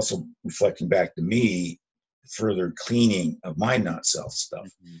 and it's also reflecting back to me further cleaning of my not self stuff.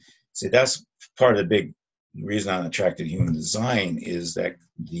 Mm-hmm. See, that's part of the big reason I'm attracted to human design, is that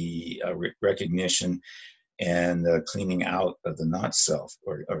the recognition and cleaning out of the not self,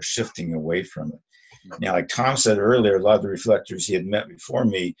 or shifting away from it. Now, like Tom said earlier, a lot of the reflectors he had met before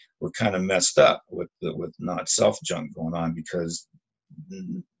me were kind of messed up with not self junk going on, because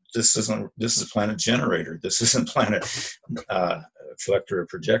this is planet generator. This isn't planet reflector or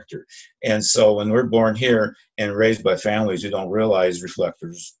projector. And so when we're born here and raised by families who don't realize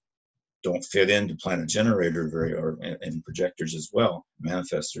reflectors don't fit into planet generator and projectors as well,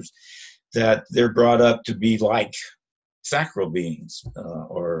 manifestors, that they're brought up to be like sacral beings,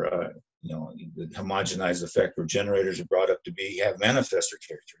 or the homogenized effect, where generators are brought up to have manifestor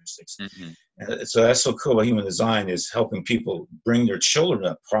characteristics. Mm-hmm. And so that's so cool. Human design is helping people bring their children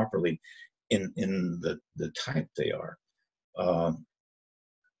up properly in the type they are.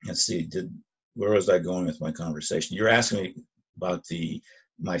 Let's see, where was I going with my conversation? You're asking me about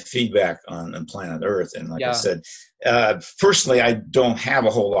my feedback on planet Earth, and like I said, personally, I don't have a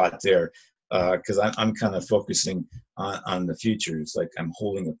whole lot there, because I'm kind of focusing on the future. It's like I'm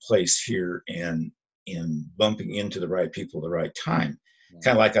holding a place here and bumping into the right people at the right time.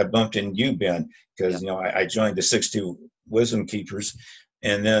 Kind of like I bumped into you, Ben, because I joined the 6-2 Wisdom Keepers,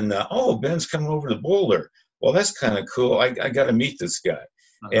 and then Ben's coming over to Boulder. Well, that's kind of cool. I got to meet this guy.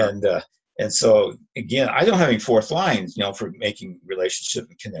 Uh-huh. And so, again, I don't have any fourth lines, for making relationship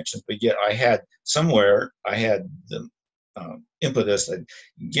and connections, but yet I had the impetus.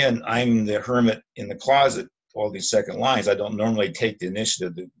 Again, I'm the hermit in the closet, all these second lines. I don't normally take the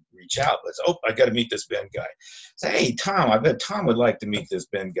initiative to reach out. I got to meet this Ben guy. Say, hey, Tom, I bet Tom would like to meet this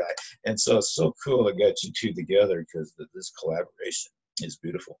Ben guy. And so it's so cool to get you two together, because this collaboration is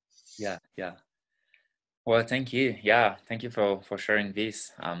beautiful. Yeah. Well, thank you. Yeah, thank you for sharing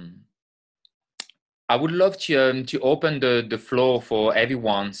this. I would love to open the floor for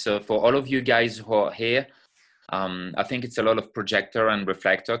everyone. So for all of you guys who are here, I think it's a lot of projector and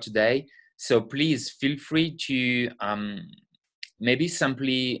reflector today. So please feel free to maybe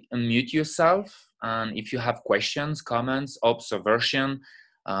simply unmute yourself. And if you have questions, comments, observation,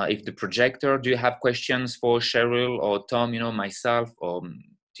 if the projector, do you have questions for Cheryl or Tom, myself, or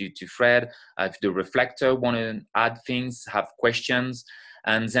to Fred? If the reflector want to add things, have questions,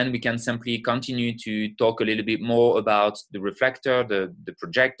 and then we can simply continue to talk a little bit more about the reflector, the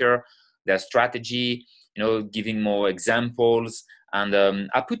projector, their strategy, giving more examples. And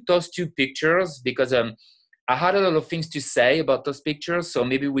I put those two pictures because I had a lot of things to say about those pictures, so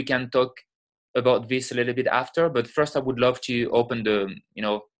maybe we can talk about this a little bit after. But first, I would love to open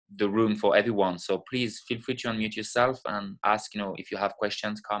the room for everyone. So please feel free to unmute yourself and ask, if you have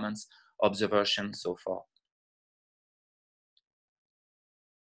questions, comments, observations so far.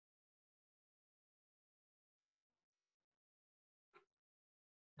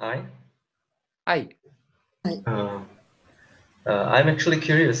 Hi. Hi. I'm actually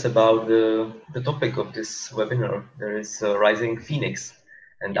curious about the topic of this webinar. There is Rising Phoenix,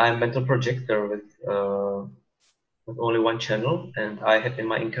 and I'm mental projector with only one channel, and I have in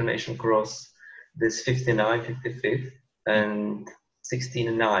my incarnation cross this 59, 55th, and 16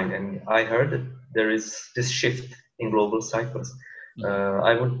 and 9, and I heard that there is this shift in global cycles.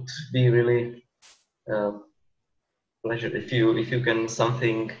 I would be really pleasure if you can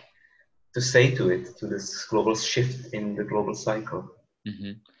something to say to it, to this global shift in the global cycle.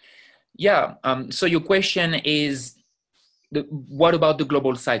 Mm-hmm. Yeah. So your question is, what about the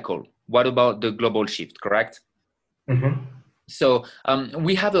global cycle? What about the global shift, correct? Mm-hmm. So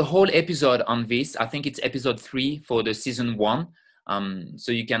we have a whole episode on this. I think it's episode 3 for the season 1.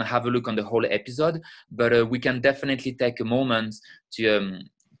 So you can have a look on the whole episode, but we can definitely take a moment to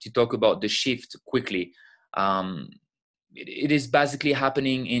talk about the shift quickly. It is basically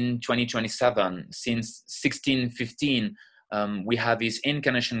happening in 2027. Since 1615, we have this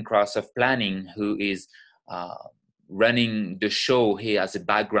incarnation cross of planning who is running the show here as a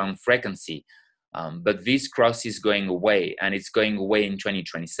background frequency. But this cross is going away, and it's going away in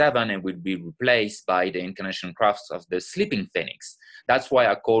 2027 and will be replaced by the incarnation cross of the sleeping phoenix. That's why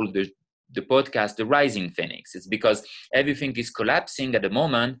I call the podcast the Rising Phoenix. It's because everything is collapsing at the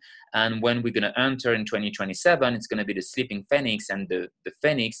moment, and when we're going to enter in 2027, it's going to be the sleeping phoenix, and the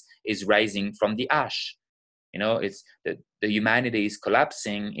phoenix is rising from the ash. It's the humanity is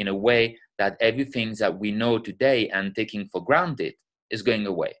collapsing in a way that everything that we know today and taking for granted is going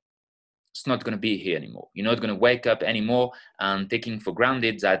away. It's not going to be here anymore. You're not going to wake up anymore and taking for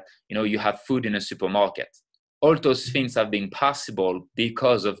granted that you have food in a supermarket. All those things have been possible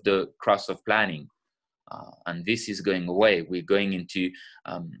because of the cross of planning, and this is going away. We're going into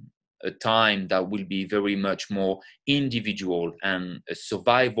a time that will be very much more individual and a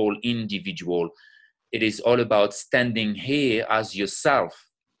survival individual. It is all about standing here as yourself,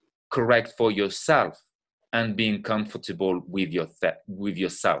 correct for yourself, and being comfortable with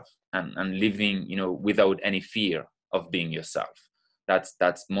yourself, and living without any fear of being yourself.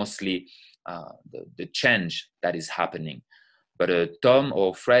 That's mostly the change that is happening. But Tom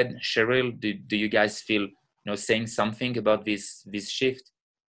or Fred, Cheryl, do you guys feel saying something about this shift?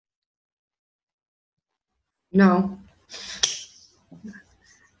 No,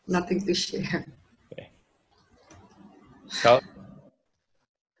 nothing to share. Okay. Tom?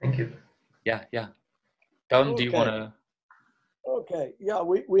 Thank you. Yeah. Tom, Okay. Do you want to? Okay, yeah,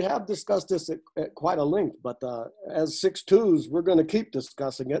 we have discussed this at quite a length, but as 6-2s, we're going to keep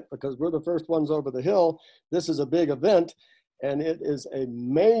discussing it because we're the first ones over the hill. This is a big event, and it is a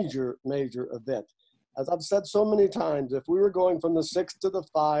major, major event. As I've said so many times, if we were going from the 6 to the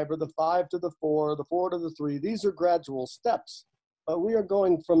 5, or the 5 to the 4, or the 4 to the 3, these are gradual steps. But we are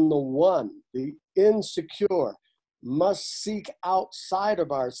going from the 1, the insecure, must seek outside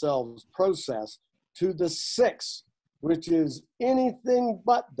of ourselves process, to the 6, which is anything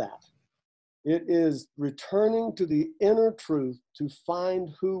but that. It is returning to the inner truth to find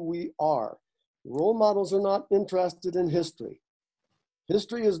who we are. Role models are not interested in history.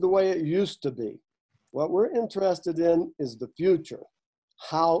 History is the way it used to be. What we're interested in is the future,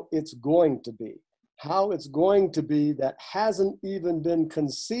 how it's going to be. How it's going to be that hasn't even been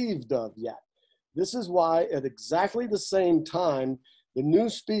conceived of yet. This is why at exactly the same time, the new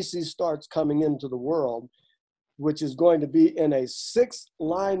species starts coming into the world, which is going to be in a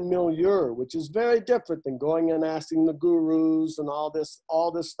 6-line milieu, which is very different than going and asking the gurus and all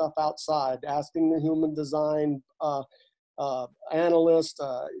this stuff outside, asking the human design analyst.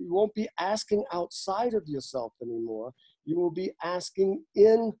 You won't be asking outside of yourself anymore. You will be asking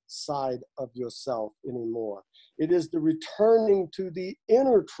inside of yourself anymore. It is the returning to the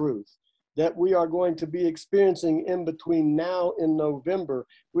inner truth that we are going to be experiencing in between now and November,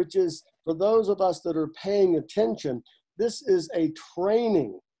 which is, for those of us that are paying attention, this is a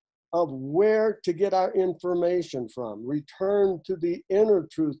training of where to get our information from. Return to the inner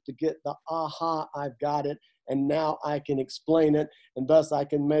truth to get the aha, I've got it, and now I can explain it, and thus I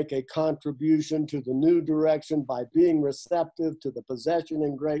can make a contribution to the new direction by being receptive to the possession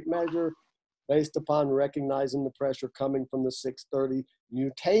in great measure, based upon recognizing the pressure coming from the 630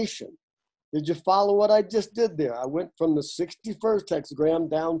 mutation. Did you follow what I just did there? I went from the 61st hexagram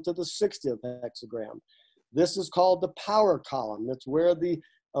down to the 60th hexagram. This is called the power column. That's where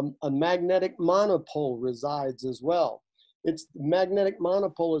a magnetic monopole resides as well. It's the magnetic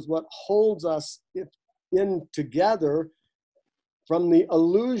monopole is what holds us in together from the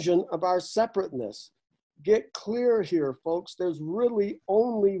illusion of our separateness. Get clear here, folks. There's really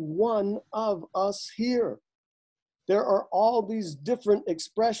only one of us here. There are all these different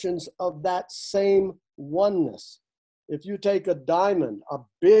expressions of that same oneness. If you take a diamond, a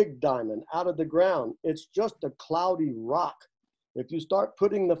big diamond out of the ground, it's just a cloudy rock. If you start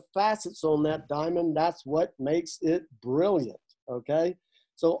putting the facets on that diamond, that's what makes it brilliant, okay?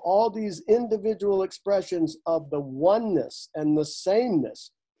 So all these individual expressions of the oneness and the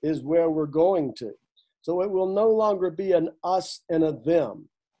sameness is where we're going to. So it will no longer be an us and a them.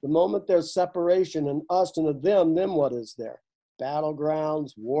 The moment there's separation, an us and a them, then what is there?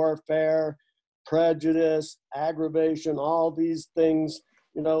 Battlegrounds, warfare, prejudice, aggravation, all these things,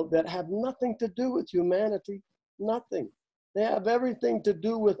 that have nothing to do with humanity, nothing. They have everything to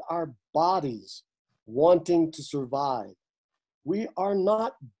do with our bodies wanting to survive. We are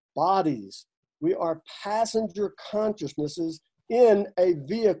not bodies. We are passenger consciousnesses in a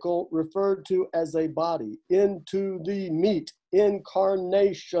vehicle referred to as a body, into the meat,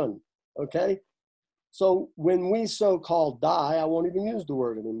 incarnation, okay? So when we so-called die, I won't even use the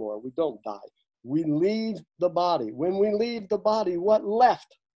word anymore. We don't die. We leave the body. When we leave the body, what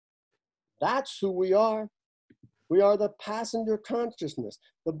left? That's who we are. We are the passenger consciousness.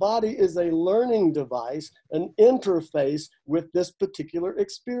 The body is a learning device, an interface with this particular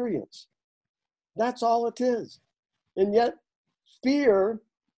experience. That's all it is. And yet, fear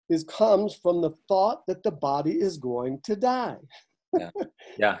comes from the thought that the body is going to die.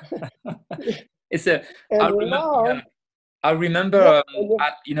 Yeah. It's a. I remember,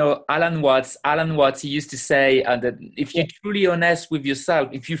 Alan Watts. Alan Watts, he used to say that if you're truly honest with yourself,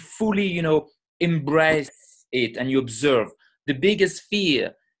 if you fully, embrace it and you observe, the biggest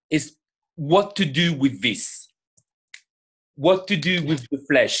fear is what to do with this, what to do with the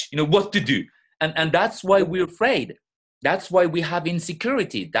flesh, what to do, and that's why we're afraid. That's why we have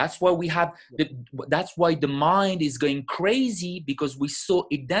insecurity. That's why that's why the mind is going crazy, because we so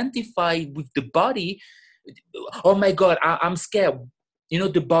identified with the body. Oh my God, I'm scared.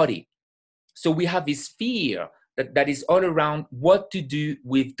 The body. So we have this fear that is all around what to do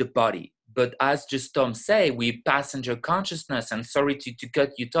with the body. But as just Tom say, we passenger consciousness. And sorry to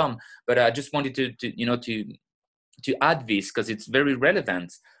cut you, Tom, but I just wanted to add this because it's very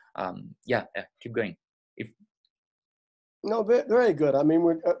relevant. Keep going. No, very good. I mean,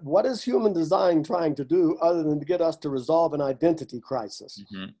 what is human design trying to do other than to get us to resolve an identity crisis?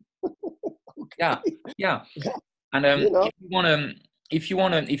 Mm-hmm. Okay. Yeah. And if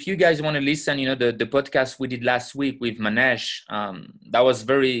you guys want to listen, the podcast we did last week with Manesh, that was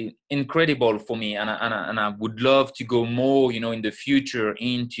very incredible for me, and I would love to go more, in the future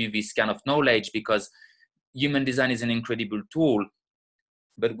into this kind of knowledge, because human design is an incredible tool,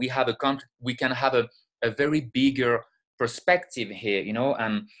 but we can have a very bigger perspective here,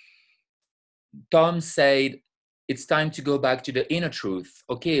 and Tom said it's time to go back to the inner truth.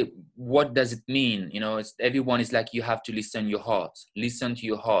 Okay, what does it mean? Everyone is like, you have to listen to your heart, listen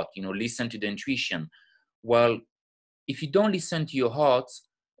to the intuition. Well, if you don't listen to your heart,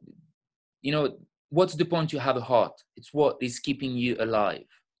 what's the point to have a heart? It's what is keeping you alive.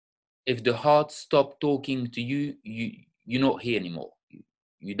 If the heart stops talking to you, you're not here anymore.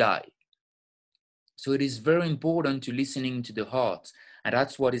 You die. So it is very important to listening to the heart. And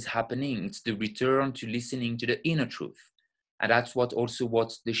that's what is happening. It's the return to listening to the inner truth. And that's what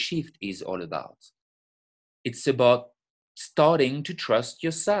the shift is all about. It's about starting to trust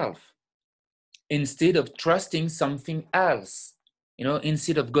yourself instead of trusting something else.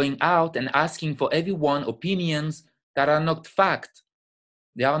 Instead of going out and asking for everyone opinions that are not fact.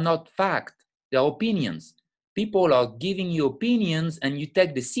 They are not fact. They are opinions. People are giving you opinions and you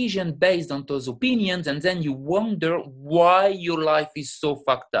take decisions based on those opinions, and then you wonder why your life is so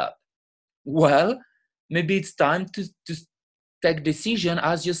fucked up. Well, maybe it's time to take decision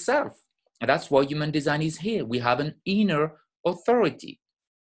as yourself. And that's why human design is here. We have an inner authority.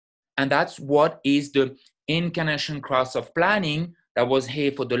 And that's what is the incarnation cross of planning that was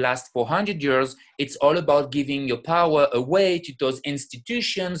here for the last 400 years. It's all about giving your power away to those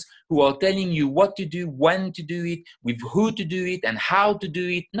institutions who are telling you what to do, when to do it, with who to do it, and how to do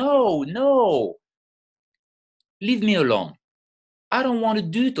it. No. Leave me alone. I don't want to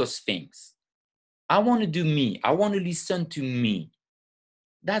do those things. I want to do me. I want to listen to me.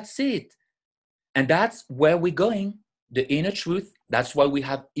 That's it. And that's where we're going. The inner truth. That's why we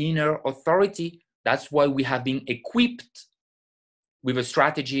have inner authority. That's why we have been equipped with a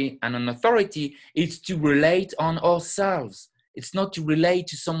strategy and an authority. It's to relate on ourselves. It's not to relate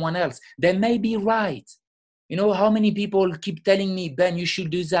to someone else. They may be right. You know how many people keep telling me, Ben, you should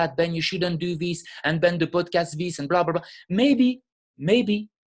do that. Ben, you shouldn't do this. And Ben, the podcast this and blah, blah, blah. Maybe.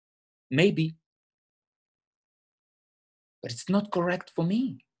 But it's not correct for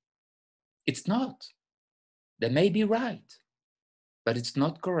me. It's not. They may be right, but it's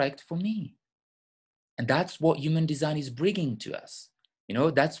not correct for me. And that's what human design is bringing to us. You know,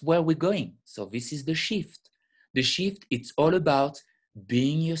 that's where we're going. So this is the shift. The shift, it's all about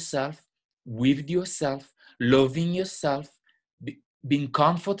being yourself, with yourself, loving yourself, being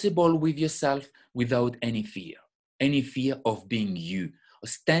comfortable with yourself without any fear of being you,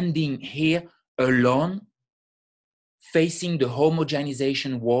 standing here alone, facing the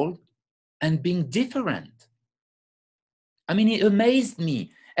homogenization world and being different. I mean, it amazed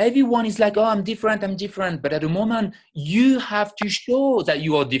me. Everyone is like, oh, I'm different. But at the moment, you have to show that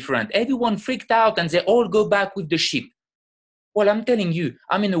you are different. Everyone freaked out and they all go back with the sheep. Well, I'm telling you,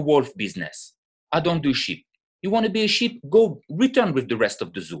 I'm in a wolf business. I don't do sheep. You want to be a sheep? Go return with the rest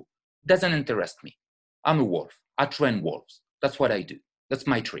of the zoo. Doesn't interest me. I'm a wolf. I train wolves. That's what I do. That's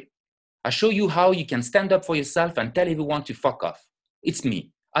my trip. I show you how you can stand up for yourself and tell everyone to fuck off. It's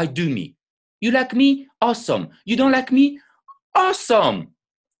me. I do me. You like me? Awesome. You don't like me? Awesome.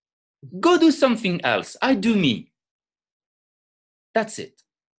 Go do something else. I do me. That's it.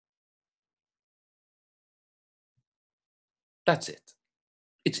 That's it.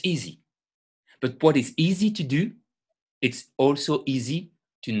 It's easy. But what is easy to do, it's also easy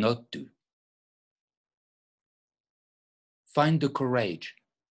to not do. Find the courage.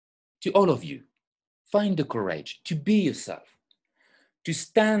 To all of you, find the courage to be yourself, to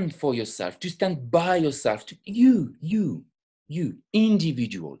stand for yourself, to stand by yourself, to you,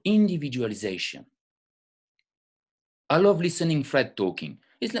 individualization. I love listening Fred talking.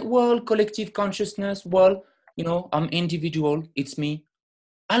 It's like, well, collective consciousness, well, you know, I'm individual, it's me.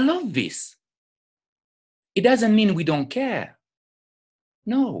 I love this. It doesn't mean we don't care.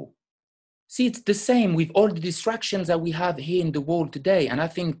 No. See, it's the same with all the distractions that we have here in the world today. And I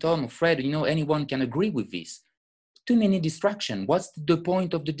think Tom, Fred, you know, anyone can agree with this. Too many distractions. What's the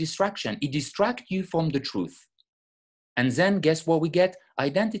point of the distraction? It distracts you from the truth. And then guess what we get?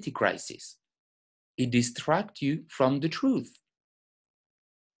 Identity crisis. It distracts you from the truth.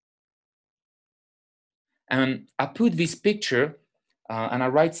 And I put this picture, and I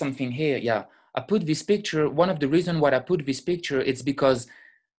write something here. Yeah, I put this picture. One of the reasons why I put this picture, it's because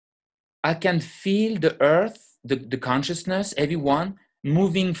I can feel the earth, the consciousness, everyone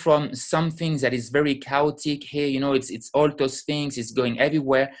moving from something that is very chaotic here. You know, it's all those things. It's going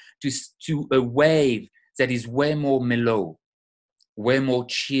everywhere to a wave that is way more mellow, way more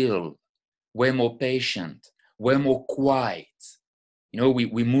chill, way more patient, way more quiet. You know,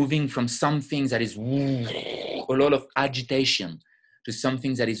 we're moving from something that is a lot of agitation to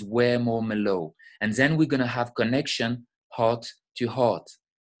something that is way more mellow. And then we're going to have connection heart to heart.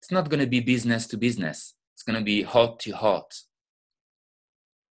 It's not going to be business to business. It's going to be heart to heart.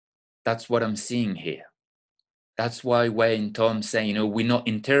 That's what I'm seeing here. That's why Wayne Tom saying, you know, we're not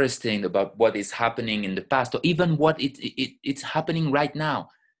interested about what is happening in the past or even what it's happening right now.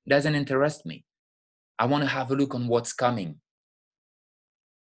 It doesn't interest me. I want to have a look on what's coming.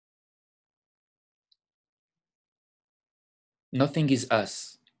 Nothing is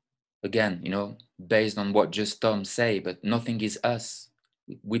us. Again, you know, based on what just Tom say, but nothing is us.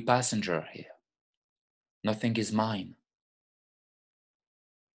 We passenger here. Nothing is mine.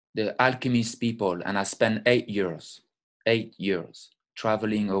 The alchemist people, and I spent 8 years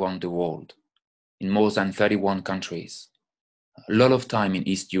traveling around the world in more than 31 countries. A lot of time in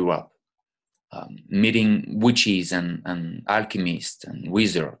East Europe, meeting witches and alchemists and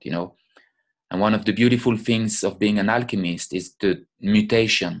wizards, you know. And one of the beautiful things of being an alchemist is the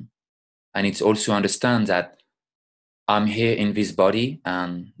mutation. And it's also understand that I'm here in this body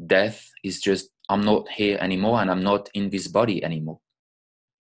and death is just, I'm not here anymore and I'm not in this body anymore.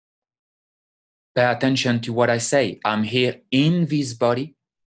 Pay attention to what I say. I'm here in this body,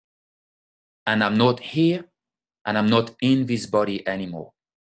 and I'm not here, and I'm not in this body anymore.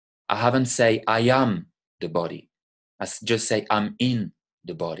 I haven't say I am the body. I just say I'm in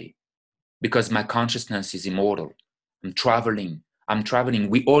the body, because my consciousness is immortal. I'm traveling.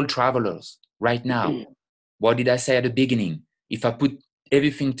 We all travelers right now. What did I say at the beginning? If I put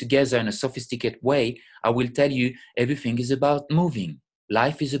everything together in a sophisticated way, I will tell you everything is about moving.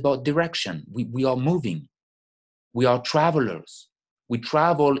 Life is about direction. We are moving. We are travelers. We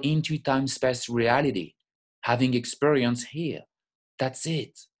travel into time-space reality, having experience here. That's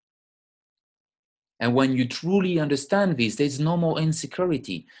it. And when you truly understand this, there's no more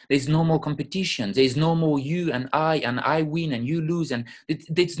insecurity. There's no more competition. There's no more you and I win and you lose. And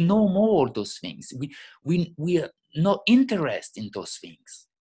there's no more of those things. We are not interested in those things.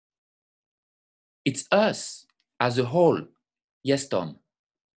 It's us as a whole. Yes, Tom?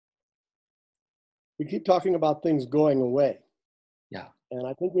 We keep talking about things going away. Yeah. And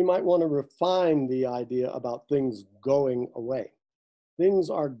I think we might want to refine the idea about things going away. Things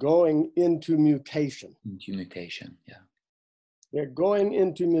are going into mutation. Into mutation, yeah. They're going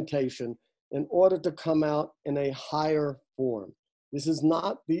into mutation in order to come out in a higher form. This is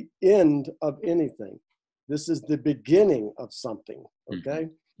not the end of anything. This is the beginning of something, okay?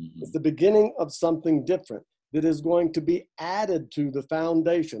 Mm-hmm. It's the beginning of something different that is going to be added to the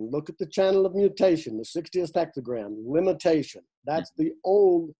foundation. Look at the channel of mutation, the 60th hexagram, limitation. That's the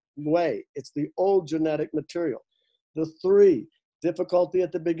old way. It's the old genetic material. The 3, difficulty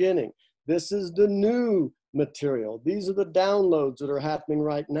at the beginning. This is the new material. These are the downloads that are happening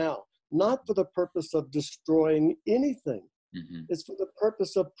right now, not for the purpose of destroying anything. Mm-hmm. It's for the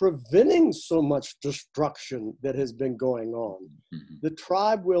purpose of preventing so much destruction that has been going on. Mm-hmm. The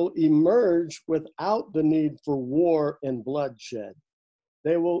tribe will emerge without the need for war and bloodshed.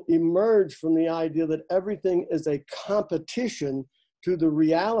 They will emerge from the idea that everything is a competition to the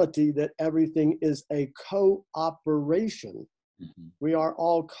reality that everything is a cooperation. Mm-hmm. We are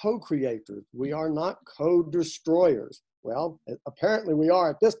all co-creators. We are not co-destroyers. Well, apparently we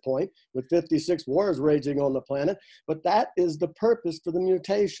are at this point with 56 wars raging on the planet, but that is the purpose for the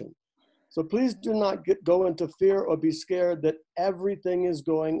mutation. So please do not go into fear or be scared that everything is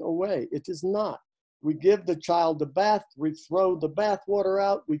going away. It is not. We give the child the bath, we throw the bath water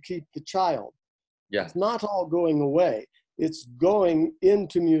out, we keep the child. Yeah. It's not all going away. It's going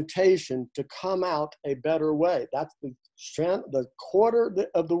into mutation to come out a better way. That's the quarter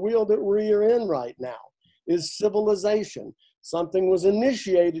of the wheel that we're in right now. Is civilization. Something was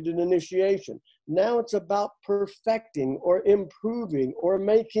initiated in initiation. Now it's about perfecting or improving or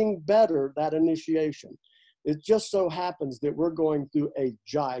making better that initiation. It just so happens that we're going through a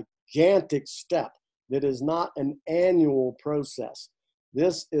gigantic step that is not an annual process.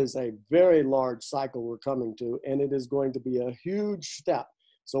 This is a very large cycle we're coming to, and it is going to be a huge step.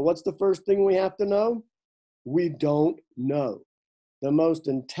 So what's the first thing we have to know? We don't know. The most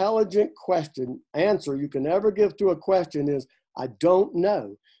intelligent answer you can ever give to a question is, I don't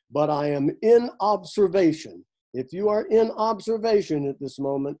know, but I am in observation. If you are in observation at this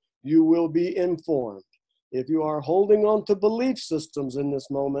moment, you will be informed. If you are holding on to belief systems in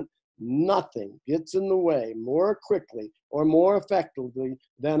this moment, nothing gets in the way more quickly or more effectively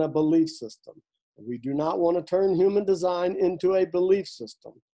than a belief system. We do not want to turn human design into a belief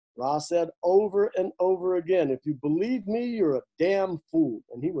system. Ra said over and over again, if you believe me, you're a damn fool.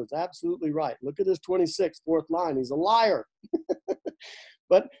 And he was absolutely right. Look at his 26th, 4th line. He's a liar.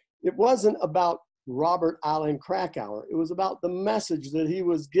 But it wasn't about Robert Allen Krakauer. It was about the message that he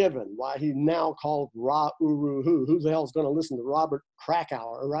was given, why he now called Ra Uru Hu. Who the hell is going to listen to Robert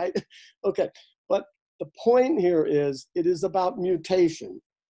Krakauer, right? Okay, but the point here is it is about mutation.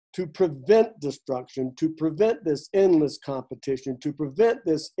 To prevent destruction, to prevent this endless competition, to prevent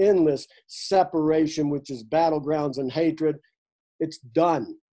this endless separation, which is battlegrounds and hatred. It's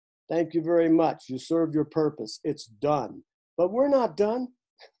done. Thank you very much. You served your purpose. It's done. But we're not done.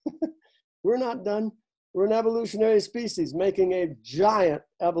 We're not done. We're an evolutionary species making a giant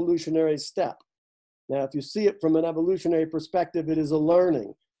evolutionary step. Now, if you see it from an evolutionary perspective, it is a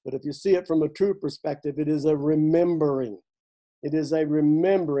learning. But if you see it from a true perspective, it is a remembering. It is a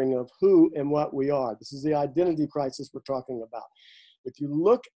remembering of who and what we are. This is the identity crisis we're talking about. If you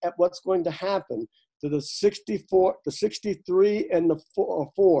look at what's going to happen to the 64, the 63, and the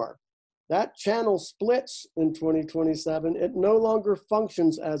 4, that channel splits in 2027. It no longer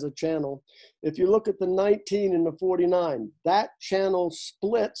functions as a channel. If you look at the 19 and the 49, that channel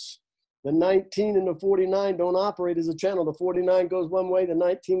splits. The 19 and the 49 don't operate as a channel. The 49 goes one way, the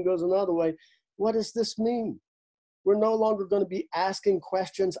 19 goes another way. What does this mean? we're no longer going to be asking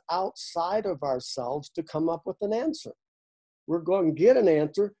questions outside of ourselves to come up with an answer. We're going to get an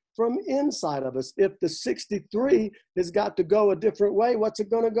answer from inside of us. If the 63 has got to go a different way, what's it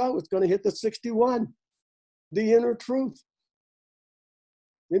going to go? It's going to hit the 61, the inner truth.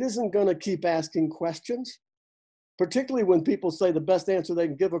 It isn't going to keep asking questions, particularly when people say the best answer they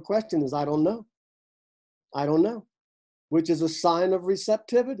can give a question is, I don't know. I don't know, which is a sign of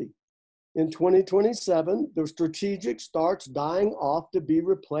receptivity. In 2027, the strategic starts dying off to be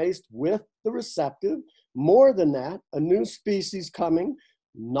replaced with the receptive. More than that, a new species coming,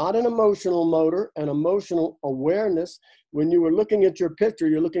 not an emotional motor, an emotional awareness. When you were looking at your picture,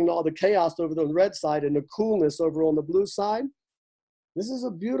 you're looking at all the chaos over the red side and the coolness over on the blue side. This is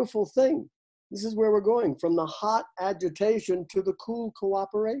a beautiful thing. This is where we're going, from the hot agitation to the cool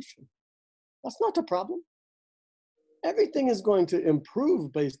cooperation. That's not the problem. Everything is going to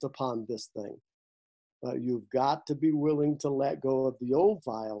improve based upon this thing. But you've got to be willing to let go of the old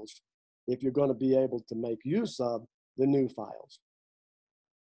files if you're going to be able to make use of the new files.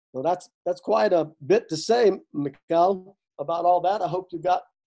 So that's quite a bit to say, Mikkel, about all that. I hope you got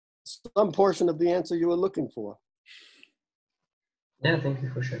some portion of the answer you were looking for. Yeah, thank you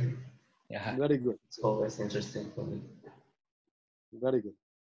for sharing. Yeah. Very good. It's always interesting for me. Very good.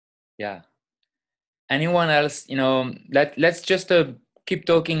 Yeah. Anyone else, let's just keep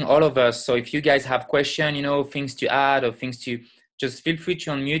talking, all of us. So if you guys have questions, things to add or things to, just feel free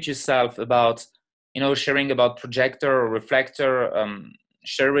to unmute yourself about, sharing about projector or reflector.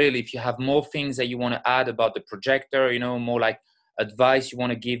 Cheryl, if you have more things that you want to add about the projector, more like advice you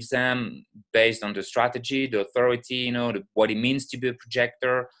want to give them based on the strategy, the authority, what it means to be a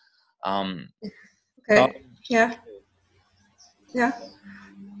projector. Okay. Yeah.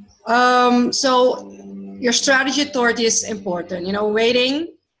 So your strategy authority is important.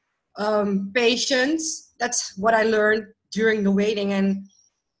 Waiting, patience. That's what I learned during the waiting. And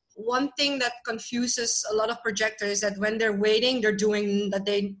one thing that confuses a lot of projectors is that when they're waiting, they're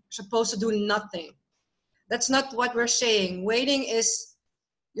supposed to do nothing. That's not what we're saying. Waiting is,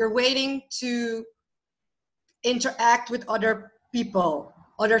 you're waiting to interact with other people,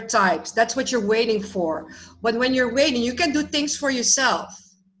 other types. That's what you're waiting for. But when you're waiting, you can do things for yourself.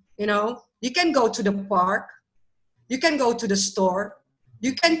 You can go to the park, you can go to the store,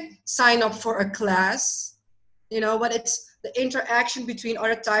 you can sign up for a class, but it's the interaction between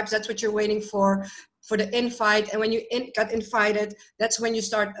other types. That's what you're waiting for the invite. And when you got invited, that's when you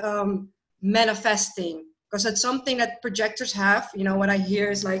start manifesting, because that's something that projectors have. What I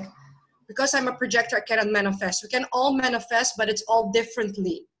hear is like, because I'm a projector, I cannot manifest. We can all manifest, but it's all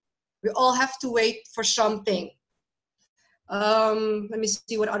differently. We all have to wait for something. Let me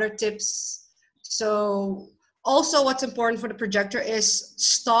see what other tips. So also what's important for the projector is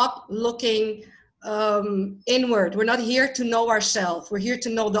stop looking inward. We're not here to know ourselves. We're here to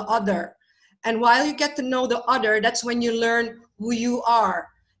know the other. And while you get to know the other, that's when you learn who you are.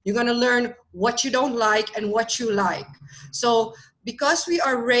 You're going to learn what you don't like and what you like. So because we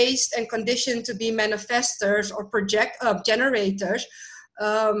are raised and conditioned to be manifestors or generators,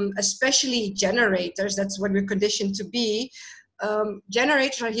 especially generators, that's what we're conditioned to be.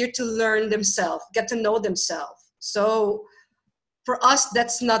 Generators are here to learn themselves, get to know themselves. So for us,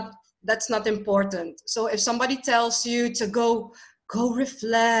 that's not important. So if somebody tells you to go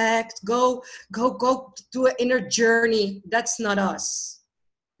reflect, go do an inner journey, that's not us,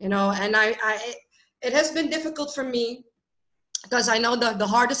 And it has been difficult for me, because I know the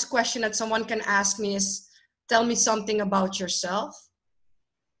hardest question that someone can ask me is, tell me something about yourself.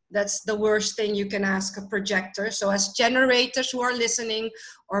 That's the worst thing you can ask a projector. So as generators who are listening,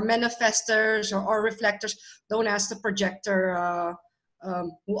 or manifestors or reflectors, don't ask the projector,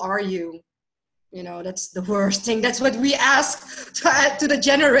 who are you? That's the worst thing. That's what we ask to the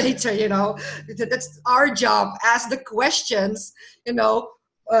generator, That's our job. Ask the questions,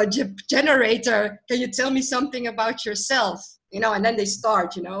 generator, can you tell me something about yourself? And then they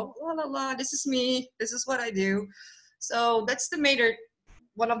start, la la la, this is me, this is what I do. So that's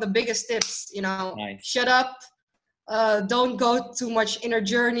one of the biggest tips, Nice. Shut up, don't go too much inner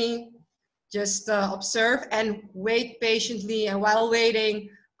journey, just observe and wait patiently. And while waiting,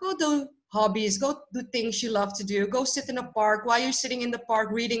 go do hobbies, go do things you love to do, go sit in a park. While you're sitting in the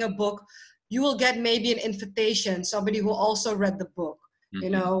park reading a book, you will get maybe an invitation, somebody who also read the book.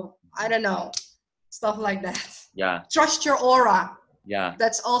 Mm-hmm. I don't know, stuff like that. Yeah. Trust your aura. Yeah.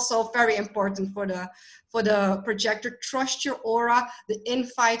 That's also very important for the projector. Trust your aura. The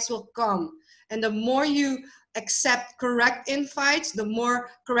invites will come. And the more you accept correct invites, the more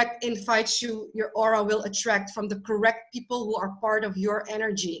correct invites your aura will attract from the correct people who are part of your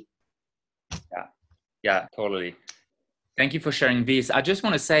energy. Yeah. Yeah, totally. Thank you for sharing this. I just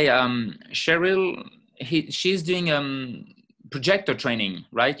want to say, Cheryl, she's doing projector training,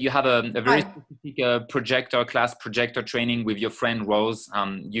 right? You have a very specific projector training with your friend Rose.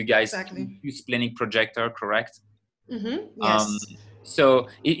 You guys use Splenic projector, correct? Yes. So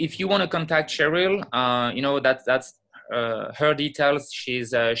if you want to contact Cheryl, that's her details.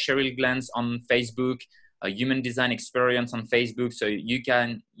 She's Cheryl Glantz on Facebook, Human Design Experience on Facebook. So you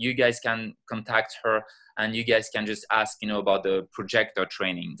guys can contact her, and you guys can just ask, about the projector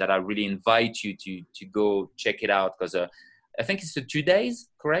training that I really invite you to go check it out, because I think it's 2 days,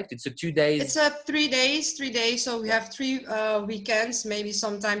 correct? It's 2 days. It's 3 days, 3 days. So we have 3 weekends, maybe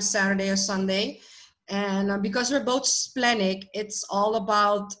sometimes Saturday or Sunday. And because we're both splenic, it's all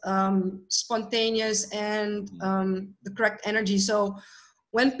about spontaneous and the correct energy. So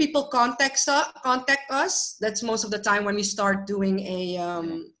when people contact us, that's most of the time when we start doing a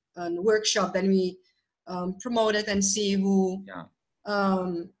workshop, then we promote it and see who,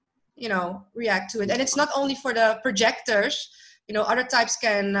 react to it. And it's not only for the projectors. Other types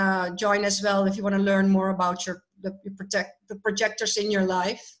can join as well if you want to learn more about the projectors in your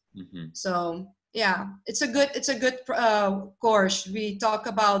life. So yeah, it's a good course. We talk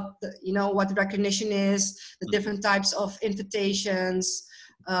about what the recognition is, the different types of invitations,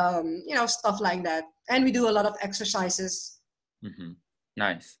 stuff like that, and we do a lot of exercises.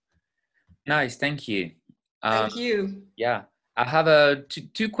 Nice. Thank you. Thank you. Yeah, I have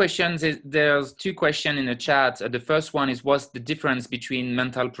two questions. There's 2 questions in the chat. The first one is, what's the difference between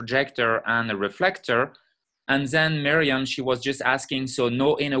mental projector and a reflector? And then Miriam, she was just asking, so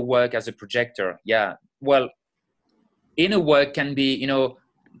no inner work as a projector. Yeah, well, inner work can be,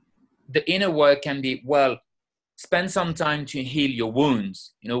 the inner work can be, well, spend some time to heal your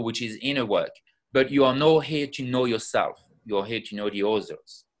wounds, which is inner work. But you are not here to know yourself. You're here to know the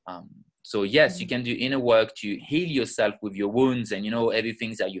others. So yes, you can do inner work to heal yourself with your wounds and,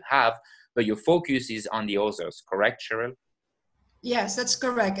 everything that you have, but your focus is on the others. Correct, Cheryl? Yes, that's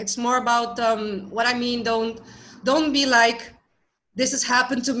correct. It's more about what I mean. Don't be like, this has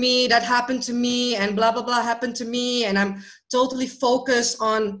happened to me, that happened to me, and blah, blah, blah happened to me. And I'm totally focused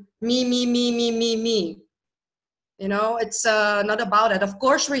on me. It's not about it. Of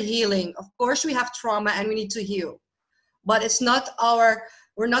course, we're healing. Of course, we have trauma and we need to heal. But it's not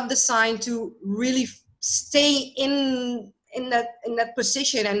we're not designed to really stay in that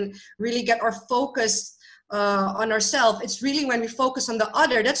position and really get our focus on ourselves. It's really when we focus on the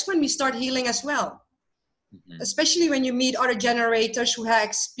other, that's when we start healing as well. Especially when you meet other generators who have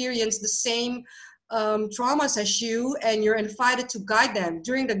experienced the same traumas as you, and you're invited to guide them.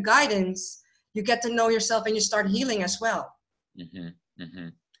 During the guidance, you get to know yourself and you start healing as well.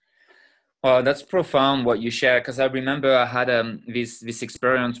 Well, that's profound what you share, because I remember I had this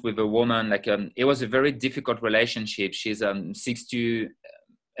experience with a woman. It was a very difficult relationship. She's 6'2",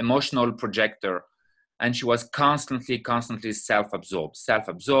 emotional projector, and she was constantly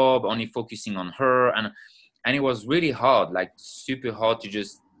self-absorbed, only focusing on her, and it was really hard, super hard to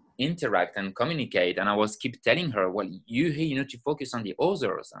just interact and communicate. And I was keep telling her, well, you need to focus on the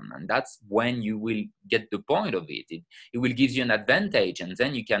others, and that's when you will get the point of it. It will give you an advantage, and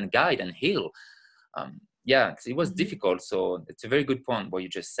then you can guide and heal. It was difficult. So it's a very good point what you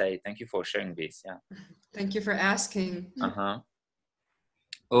just say. Thank you for sharing this. Yeah. Thank you for asking.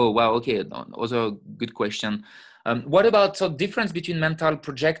 Oh, wow. Okay. Also good question. What about the difference between mental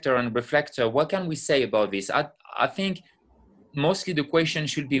projector and reflector? What can we say about this? I think mostly the question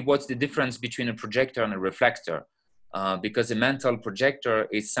should be, what's the difference between a projector and a reflector? Because a mental projector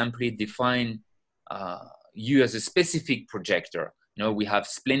is simply define you as a specific projector. We have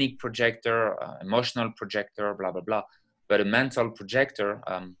splenic projector, emotional projector, blah, blah, blah. But a mental projector,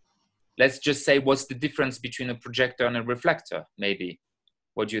 let's just say, what's the difference between a projector and a reflector, maybe?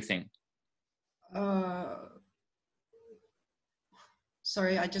 What do you think?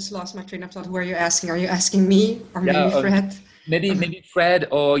 Sorry, I just lost my train of thought. Who are you asking? Are you asking me or maybe Fred? Maybe Fred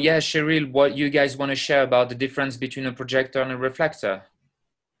or Cheryl, what you guys want to share about the difference between a projector and a reflector?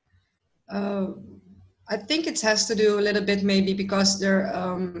 I think it has to do a little bit maybe because they're,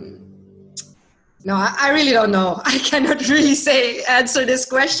 no, I really don't know. I cannot really answer this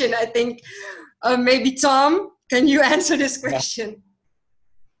question. I think maybe Tom, can you answer this question?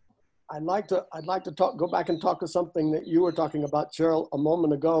 I'd like to go back and talk to something that you were talking about, Cheryl, a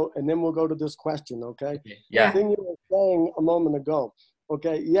moment ago, and then we'll go to this question, okay? Yeah. The thing you were saying a moment ago,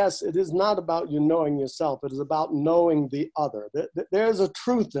 okay, yes, it is not about you knowing yourself. It is about knowing the other. There's a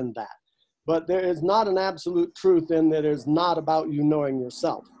truth in that, but there is not an absolute truth in that it is not about you knowing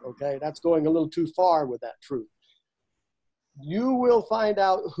yourself, okay? That's going a little too far with that truth. You will find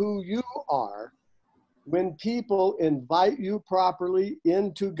out who you are when people invite you properly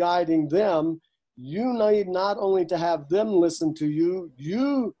into guiding them, you need not only to have them listen to you,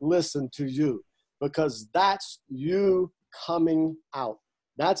 you listen to you, because that's you coming out.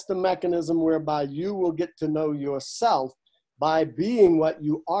 That's the mechanism whereby you will get to know yourself by being what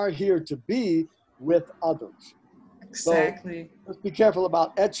you are here to be with others. Exactly. So let's be careful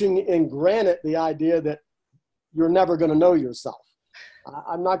about etching in granite the idea that you're never going to know yourself.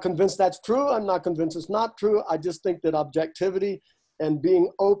 I'm not convinced that's true. I'm not convinced it's not true. I just think that objectivity and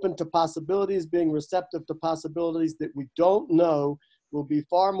being open to possibilities, being receptive to possibilities that we don't know will be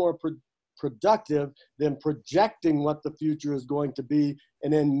far more productive than projecting what the future is going to be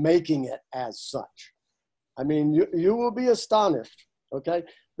and then making it as such. I mean, you will be astonished, okay?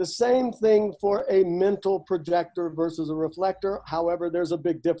 The same thing for a mental projector versus a reflector. However, there's a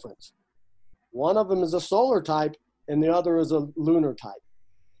big difference. One of them is a solar type and the other is a lunar type.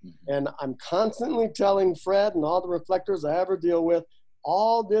 And I'm constantly telling Fred and all the reflectors I ever deal with,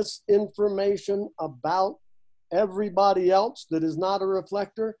 all this information about everybody else that is not a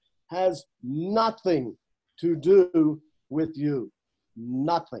reflector has nothing to do with you.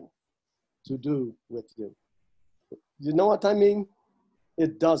 Nothing to do with you. You know what I mean?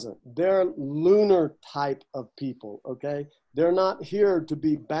 It doesn't. They're lunar type of people, okay? They're not here to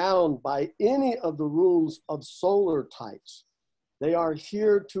be bound by any of the rules of solar types. They are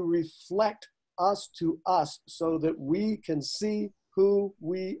here to reflect us to us so that we can see who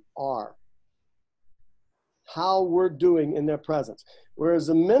we are, how we're doing in their presence. Whereas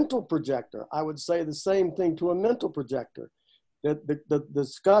a mental projector, I would say the same thing to a mental projector. The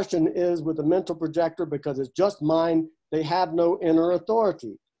discussion is with a mental projector because it's just mine, they have no inner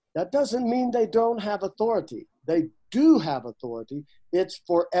authority. That doesn't mean they don't have authority. They do have authority. It's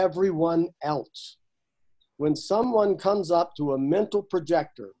for everyone else. When someone comes up to a mental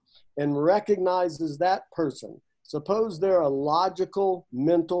projector and recognizes that person, suppose they're a logical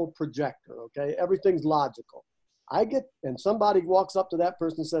mental projector, okay? Everything's logical. And somebody walks up to that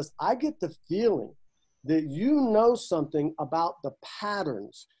person and says, I get the feeling that you know something about the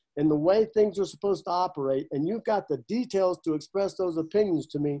patterns and the way things are supposed to operate, and you've got the details to express those opinions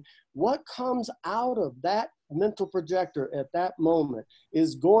to me. What comes out of that mental projector at that moment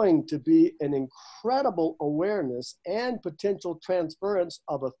is going to be an incredible awareness and potential transference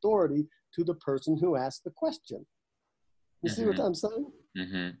of authority to the person who asked the question. You see what I'm saying?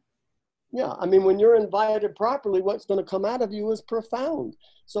 Yeah, I mean, when you're invited properly, what's going to come out of you is profound.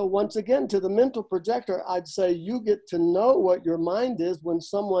 So once again, to the mental projector, I'd say you get to know what your mind is when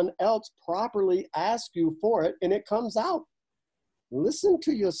someone else properly asks you for it and it comes out. Listen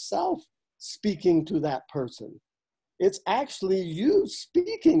to yourself speaking to that person. It's actually you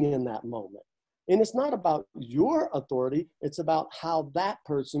speaking in that moment. And it's not about your authority, it's about how that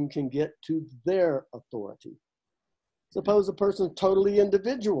person can get to their authority. Suppose a person's totally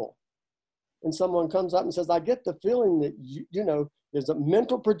individual. And someone comes up and says, I get the feeling that, you know, there's a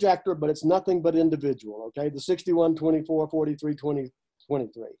mental projector, but it's nothing but individual, okay? The 61, 24, 43, 20,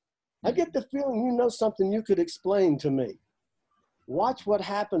 23. I get the feeling you know something you could explain to me. Watch what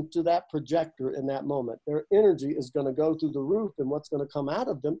happens to that projector in that moment. Their energy is going to go through the roof, and what's going to come out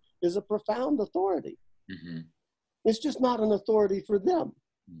of them is a profound authority. It's just not an authority for them.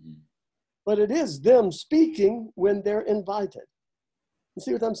 But it is them speaking when they're invited. You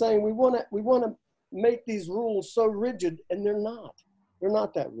see what I'm saying? We want to make these rules so rigid, and they're not. They're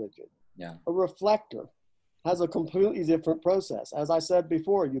not that rigid. Yeah. A reflector has a completely different process. As I said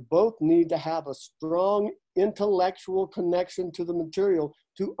before, you both need to have a strong intellectual connection to the material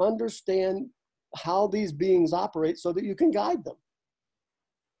to understand how these beings operate so that you can guide them.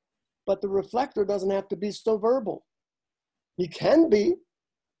 But the reflector doesn't have to be so verbal. He can be,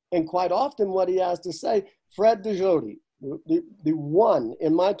 and quite often what he has to say, Fred DeJody, the one,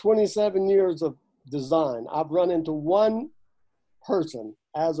 in my 27 years of design, I've run into one person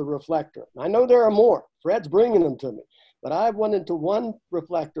as a reflector. I know there are more. Fred's bringing them to me. But I've run into one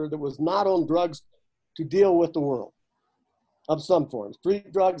reflector that was not on drugs to deal with the world of some form.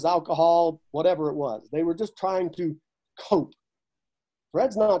 Street drugs, alcohol, whatever it was. They were just trying to cope.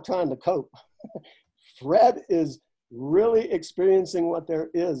 Fred's not trying to cope. Fred is really experiencing what there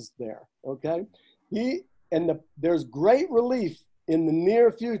is there, okay? There's great relief in the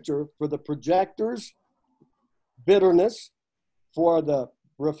near future for the projectors, bitterness, for the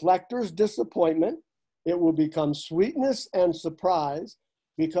reflectors, disappointment. It will become sweetness and surprise,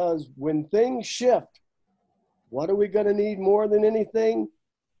 because when things shift, what are we going to need more than anything?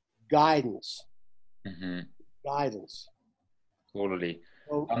 Guidance. Guidance. Totally.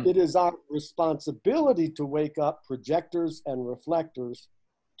 So it is our responsibility to wake up projectors and reflectors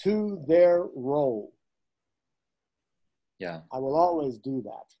to their role. Yeah. I will always do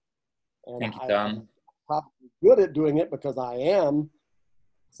that. And Thank you, Tom. I'm probably good at doing it because I am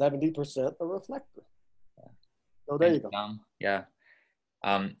 70% a reflector. So there you go. Tom. Yeah.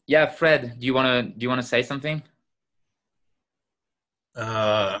 Yeah, Fred, do you want to say something?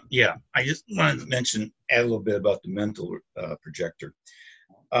 Yeah, I just wanted to add a little bit about the mental projector.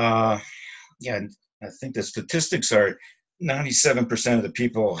 Yeah, I think the statistics are 97% of the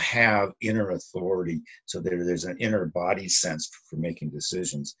people have inner authority. So there's an inner body sense for making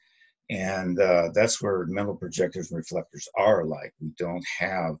decisions. And that's where mental projectors and reflectors are like. We don't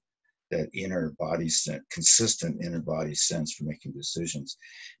have that inner body sense, consistent inner body sense for making decisions.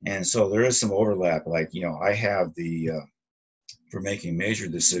 And so there is some overlap. Like, I have for making major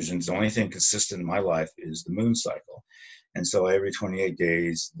decisions, the only thing consistent in my life is the moon cycle. And so every 28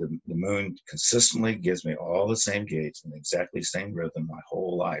 days, the moon consistently gives me all the same gates and exactly the same rhythm my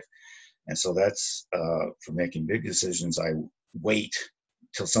whole life. And so that's for making big decisions. I wait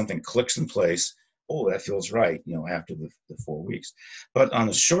till something clicks in place. Oh, that feels right, after the 4 weeks. But on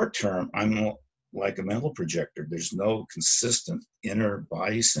the short term, I'm like a mental projector. There's no consistent inner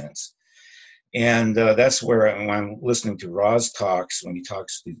body sense. And that's where when I'm listening to Roz talks, when he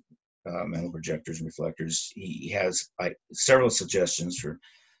talks to mental projectors and reflectors, he has several suggestions for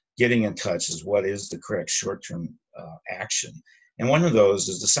getting in touch as what is the correct short-term action. And one of those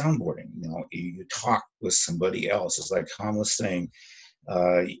is the soundboarding. You talk with somebody else. It's like Tom was saying,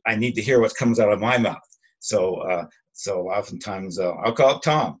 I need to hear what comes out of my mouth. So oftentimes I'll call up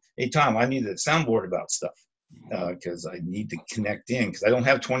Tom. Hey, Tom, I need a soundboard about stuff because I need to connect in because I don't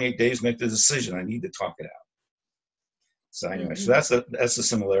have 28 days to make the decision. I need to talk it out. So anyway, so that's the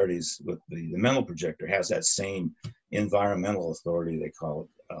similarities with the mental projector has that same environmental authority, they call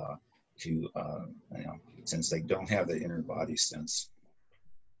it, since they don't have the inner body sense.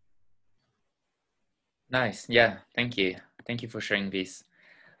 Nice. Yeah. Thank you. Thank you for sharing this.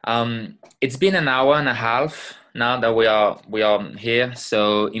 It's been an hour and a half now that we are here,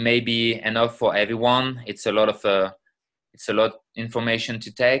 so it may be enough for everyone. It's a lot of information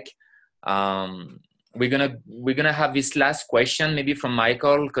to take. We're gonna have this last question maybe from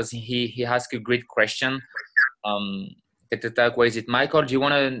Michael because he asked a great question. Where is it, Michael? Do you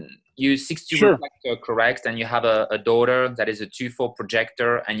want to use 6-2 Sure. reflector, correct? And you have a daughter that is a 2-4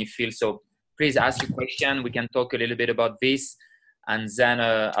 projector, and you feel so. Please ask your question. We can talk a little bit about this, and then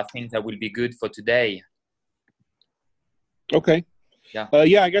I think that will be good for today. Okay. Yeah.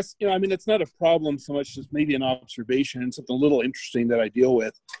 Yeah, I guess, it's not a problem so much as maybe an observation and something a little interesting that I deal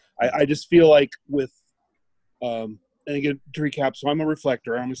with. I just feel like with, and again, to recap, so I'm a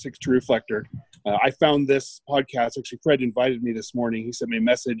reflector. I'm a 6-2 reflector. I found this podcast. Actually, Fred invited me this morning. He sent me a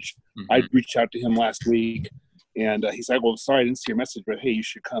message. Mm-hmm. I reached out to him last week. And he said, well, sorry, I didn't see your message, but hey, you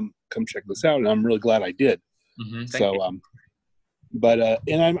should come check this out. And I'm really glad I did. Mm-hmm. So,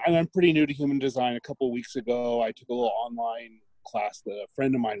 and I'm pretty new to human design. A couple of weeks ago, I took a little online class that a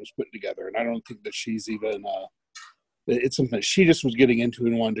friend of mine was putting together. And I don't think that she's even, it's something that she just was getting into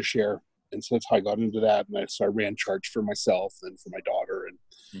and wanted to share. And so that's how I got into that. And so I ran charts for myself and for my daughter.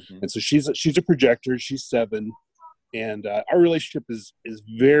 And so she's a projector. She's 7. And our relationship is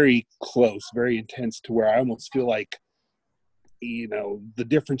very close, very intense to where I almost feel like, the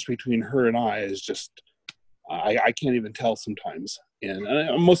difference between her and I is just, I can't even tell sometimes. And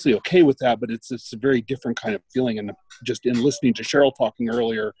I'm mostly okay with that, but it's a very different kind of feeling. And just in listening to Cheryl talking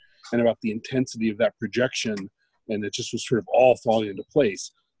earlier and about the intensity of that projection, and it just was sort of all falling into place.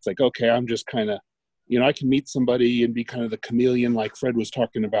 It's like, okay, I'm just kind of, I can meet somebody and be kind of the chameleon like Fred was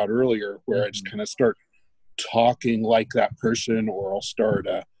talking about earlier, where I just kind of start talking like that person, or I'll start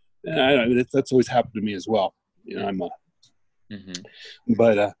that's always happened to me as well. I'm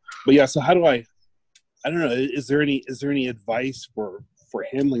but yeah, so how do I don't know, is there any advice for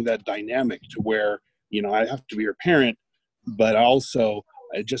handling that dynamic to where I have to be her parent, but also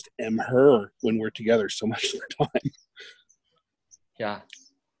I just am her when we're together so much of the time? Yeah.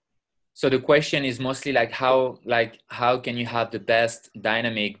 So the question is mostly how can you have the best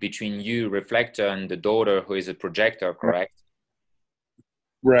dynamic between you, reflector, and the daughter who is a projector, correct?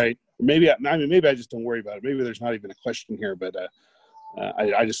 Right. Maybe I just don't worry about it. Maybe there's not even a question here, but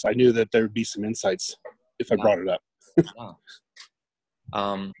I knew that there would be some insights if I brought it up.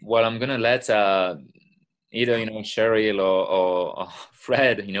 Well, I'm gonna let either Cheryl or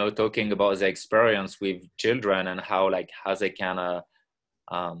Fred, talking about their experience with children and how they can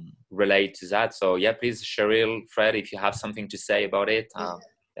relate to that. So yeah, please, Cheryl, Fred, if you have something to say about it.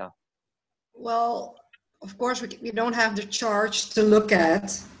 Yeah. Well, of course, we don't have the charts to look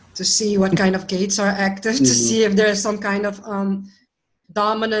at to see what kind of gates are active, to see if there's some kind of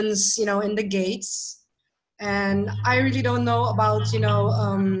dominance, in the gates. And I really don't know about,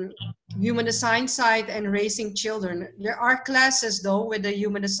 human design side and raising children. There are classes though with the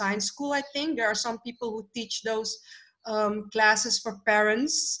human design school. I think there are some people who teach those classes for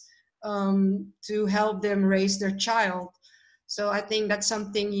parents to help them raise their child. So I think that's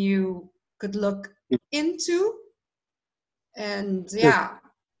something you could look into. And yeah,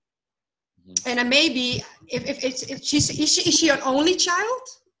 and maybe if she's is she an only child?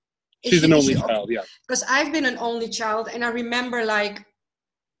 She's an only child, yeah. Because I've been an only child, and I remember like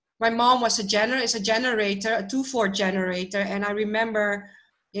my mom was a generator, a 2/4 generator, and I remember,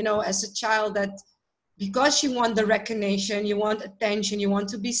 as a child that because you want the recognition, you want attention, you want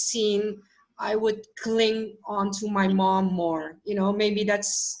to be seen, I would cling on to my mom more. Maybe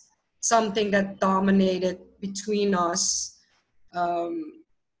that's something that dominated between us.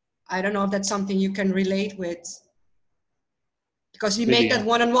 I don't know if that's something you can relate with. Because we make that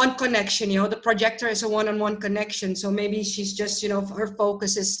one-on-one connection, the projector is a one-on-one connection. So maybe she's just, her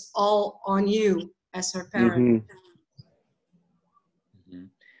focus is all on you as her parent.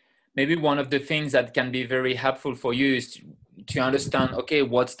 Maybe one of the things that can be very helpful for you is to understand, okay,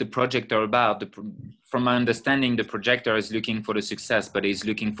 what's the projector about? From my understanding, the projector is looking for the success, but he's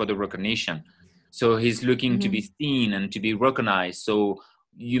looking for the recognition. So he's looking to be seen and to be recognized. So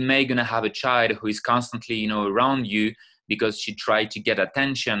you may gonna have a child who is constantly, around you, because she tried to get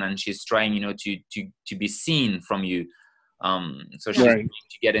attention and she's trying, to be seen from you. So she's trying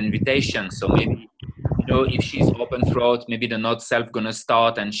to get invitation. So maybe, if she's open throat, maybe the not self gonna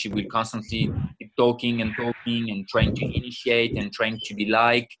start and she will constantly keep talking and trying to initiate and trying to be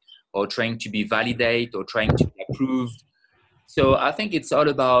liked or trying to be validated or trying to be approved. So I think it's all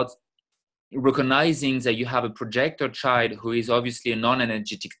about recognizing that you have a projector child who is obviously a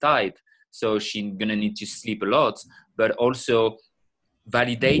non-energetic type. So she's gonna need to sleep a lot, but also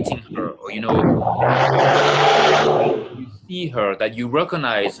validating her, or you see her, that you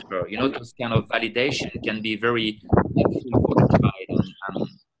recognize her. Those kind of validation can be very helpful for the child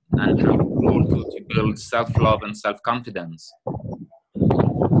and helpful also to build self-love and self-confidence.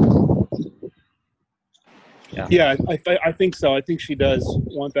 Yeah, I think so. I think she does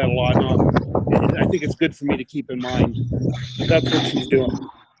want that a lot. I think it's good for me to keep in mind that's what she's doing.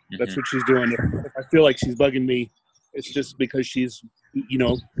 That's what she's doing. If I feel like she's bugging me, it's just because she's,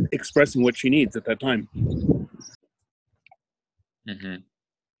 expressing what she needs at that time.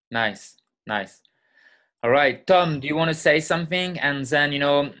 Nice. All right, Tom, do you want to say something? And then,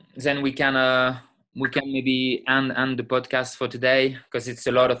 then we can maybe end the podcast for today, because it's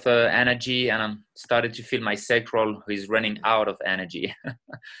a lot of energy, and I'm starting to feel my sacral is running out of energy.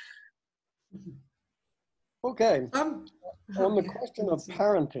 Okay. On the question of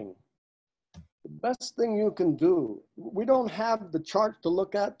parenting, the best thing you can do, we don't have the chart to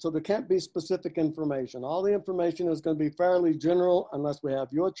look at, so there can't be specific information. All the information is going to be fairly general unless we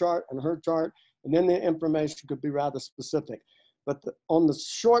have your chart and her chart, and then the information could be rather specific. But on the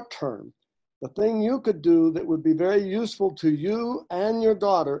short term, the thing you could do that would be very useful to you and your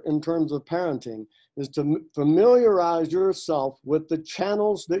daughter in terms of parenting is to familiarize yourself with the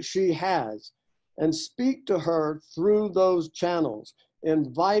channels that she has and speak to her through those channels.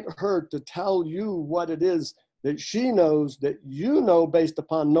 Invite her to tell you what it is that she knows that you know based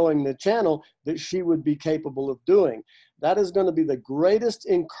upon knowing the channel that she would be capable of doing. That is going to be the greatest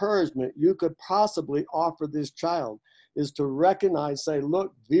encouragement you could possibly offer this child, is to recognize, say,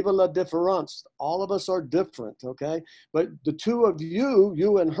 look, viva la différence. All of us are different, okay? But the two of you,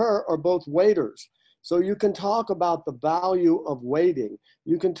 you and her, are both waiters. So you can talk about the value of waiting.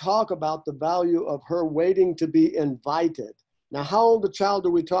 You can talk about the value of her waiting to be invited. Now, how old a child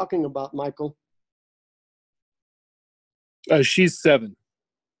are we talking about, Michael? She's 7.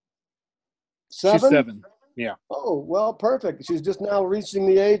 7? She's 7, yeah. Oh, well, perfect. She's just now reaching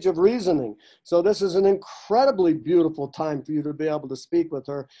the age of reasoning. So this is an incredibly beautiful time for you to be able to speak with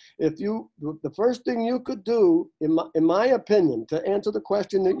her. The first thing you could do, in my opinion, to answer the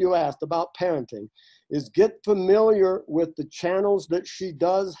question that you asked about parenting, is get familiar with the channels that she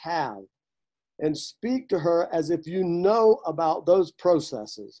does have and speak to her as if you know about those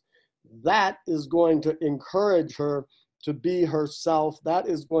processes. That is going to encourage her to be herself. That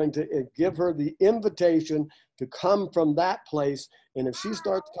is going to give her the invitation to come from that place. And if she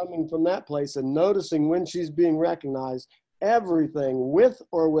starts coming from that place and noticing when she's being recognized, everything with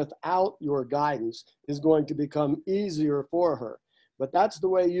or without your guidance is going to become easier for her. But that's the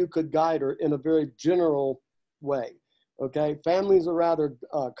way you could guide her in a very general way. Okay, families are rather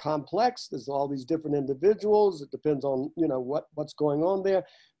complex. There's all these different individuals. It depends on, what's going on there.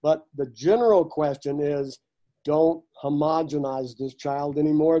 But the general question is, don't homogenize this child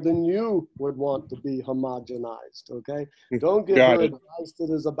any more than you would want to be homogenized, okay? Don't give her advice that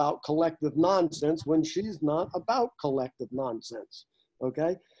is about collective nonsense when she's not about collective nonsense,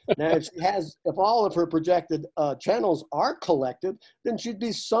 okay? Now, if all of her projected channels are collective, then she'd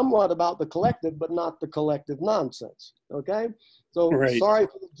be somewhat about the collective, but not the collective nonsense, okay? So sorry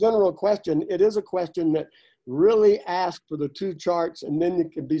for the general question. It is a question that really asks for the two charts, and then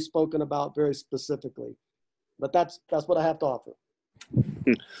it can be spoken about very specifically. But that's what I have to offer.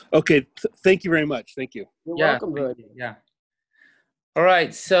 Okay, thank you very much. Thank you. You're welcome. Yeah. All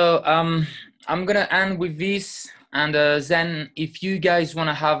right, so I'm gonna end with this, and then if you guys want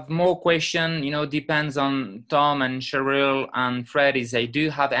to have more questions, depends on Tom and Cheryl and Fred. If they do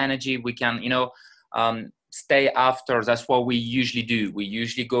have energy, we can stay after. That's what we usually do. We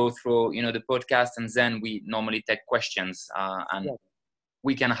usually go through the podcast, and then we normally take questions, and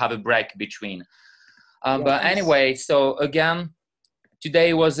we can have a break between. But anyway, so again,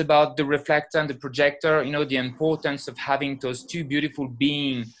 today was about the reflector and the projector, the importance of having those two beautiful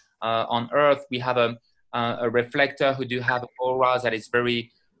beings on Earth. We have a reflector who do have auras that is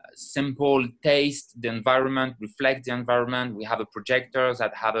very simple, taste the environment, reflect the environment. We have a projector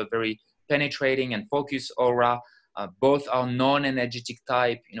that have a very penetrating and focused aura. Both are non-energetic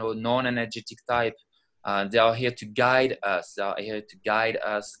type, non-energetic type. They are here to guide us. They are here to guide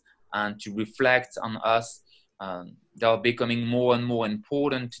us and to reflect on us. They are becoming more and more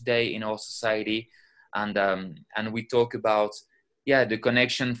important today in our society, and we talk about the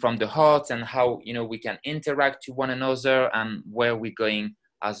connection from the heart and how we can interact to one another and where we're going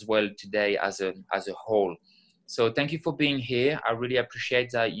as well today as a whole. So thank you for being here. I really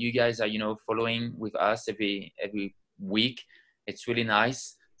appreciate that you guys are following with us every week. It's really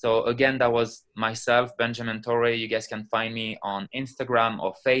nice. So again, that was myself, Benjamin Torre. You guys can find me on Instagram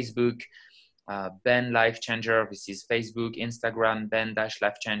or Facebook, Ben Life Changer. This is Facebook, Instagram,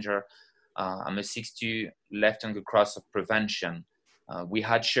 Ben-Life Changer. I'm a 6'2" left-angle cross of prevention. We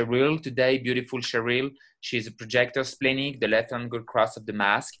had Cheryl today, beautiful Cheryl. She's a projector splenic, the left-angle cross of the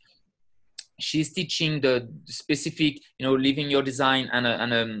mask. She's teaching the specific, living your design and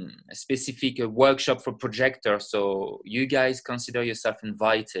a specific workshop for projectors. So you guys consider yourself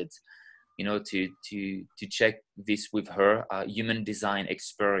invited, to check this with her, Human Design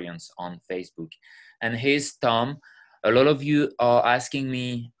Experience on Facebook. And here's Tom. A lot of you are asking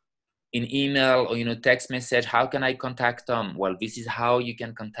me in email or text message, how can I contact Tom? Well, this is how you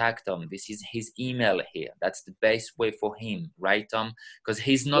can contact Tom. This is his email here. That's the best way for him, right, Tom? Because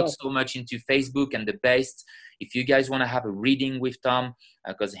he's not so much into Facebook, and the best, if you guys want to have a reading with Tom,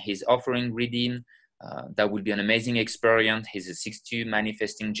 because he's offering reading, that will be an amazing experience. He's a 6'2"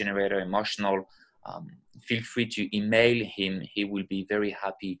 manifesting generator, emotional. Feel free to email him. He will be very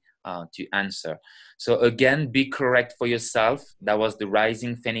happy to answer. So again, be correct for yourself. That was the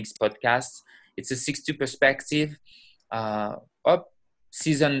Rising Phoenix podcast. It's a 6'2" perspective.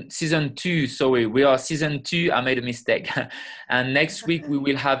 Season 2. Sorry, we are season 2. I made a mistake. And next week we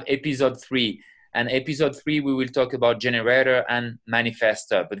will have episode 3. And episode 3 we will talk about generator and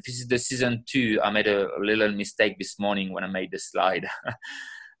manifestor. But this is the season 2. I made a little mistake this morning when I made the slide.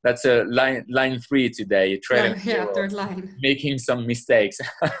 That's a line 3 today. Third line. Making some mistakes.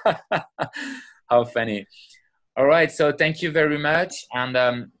 How funny. All right, so thank you very much. And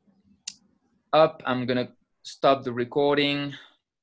I'm gonna stop the recording.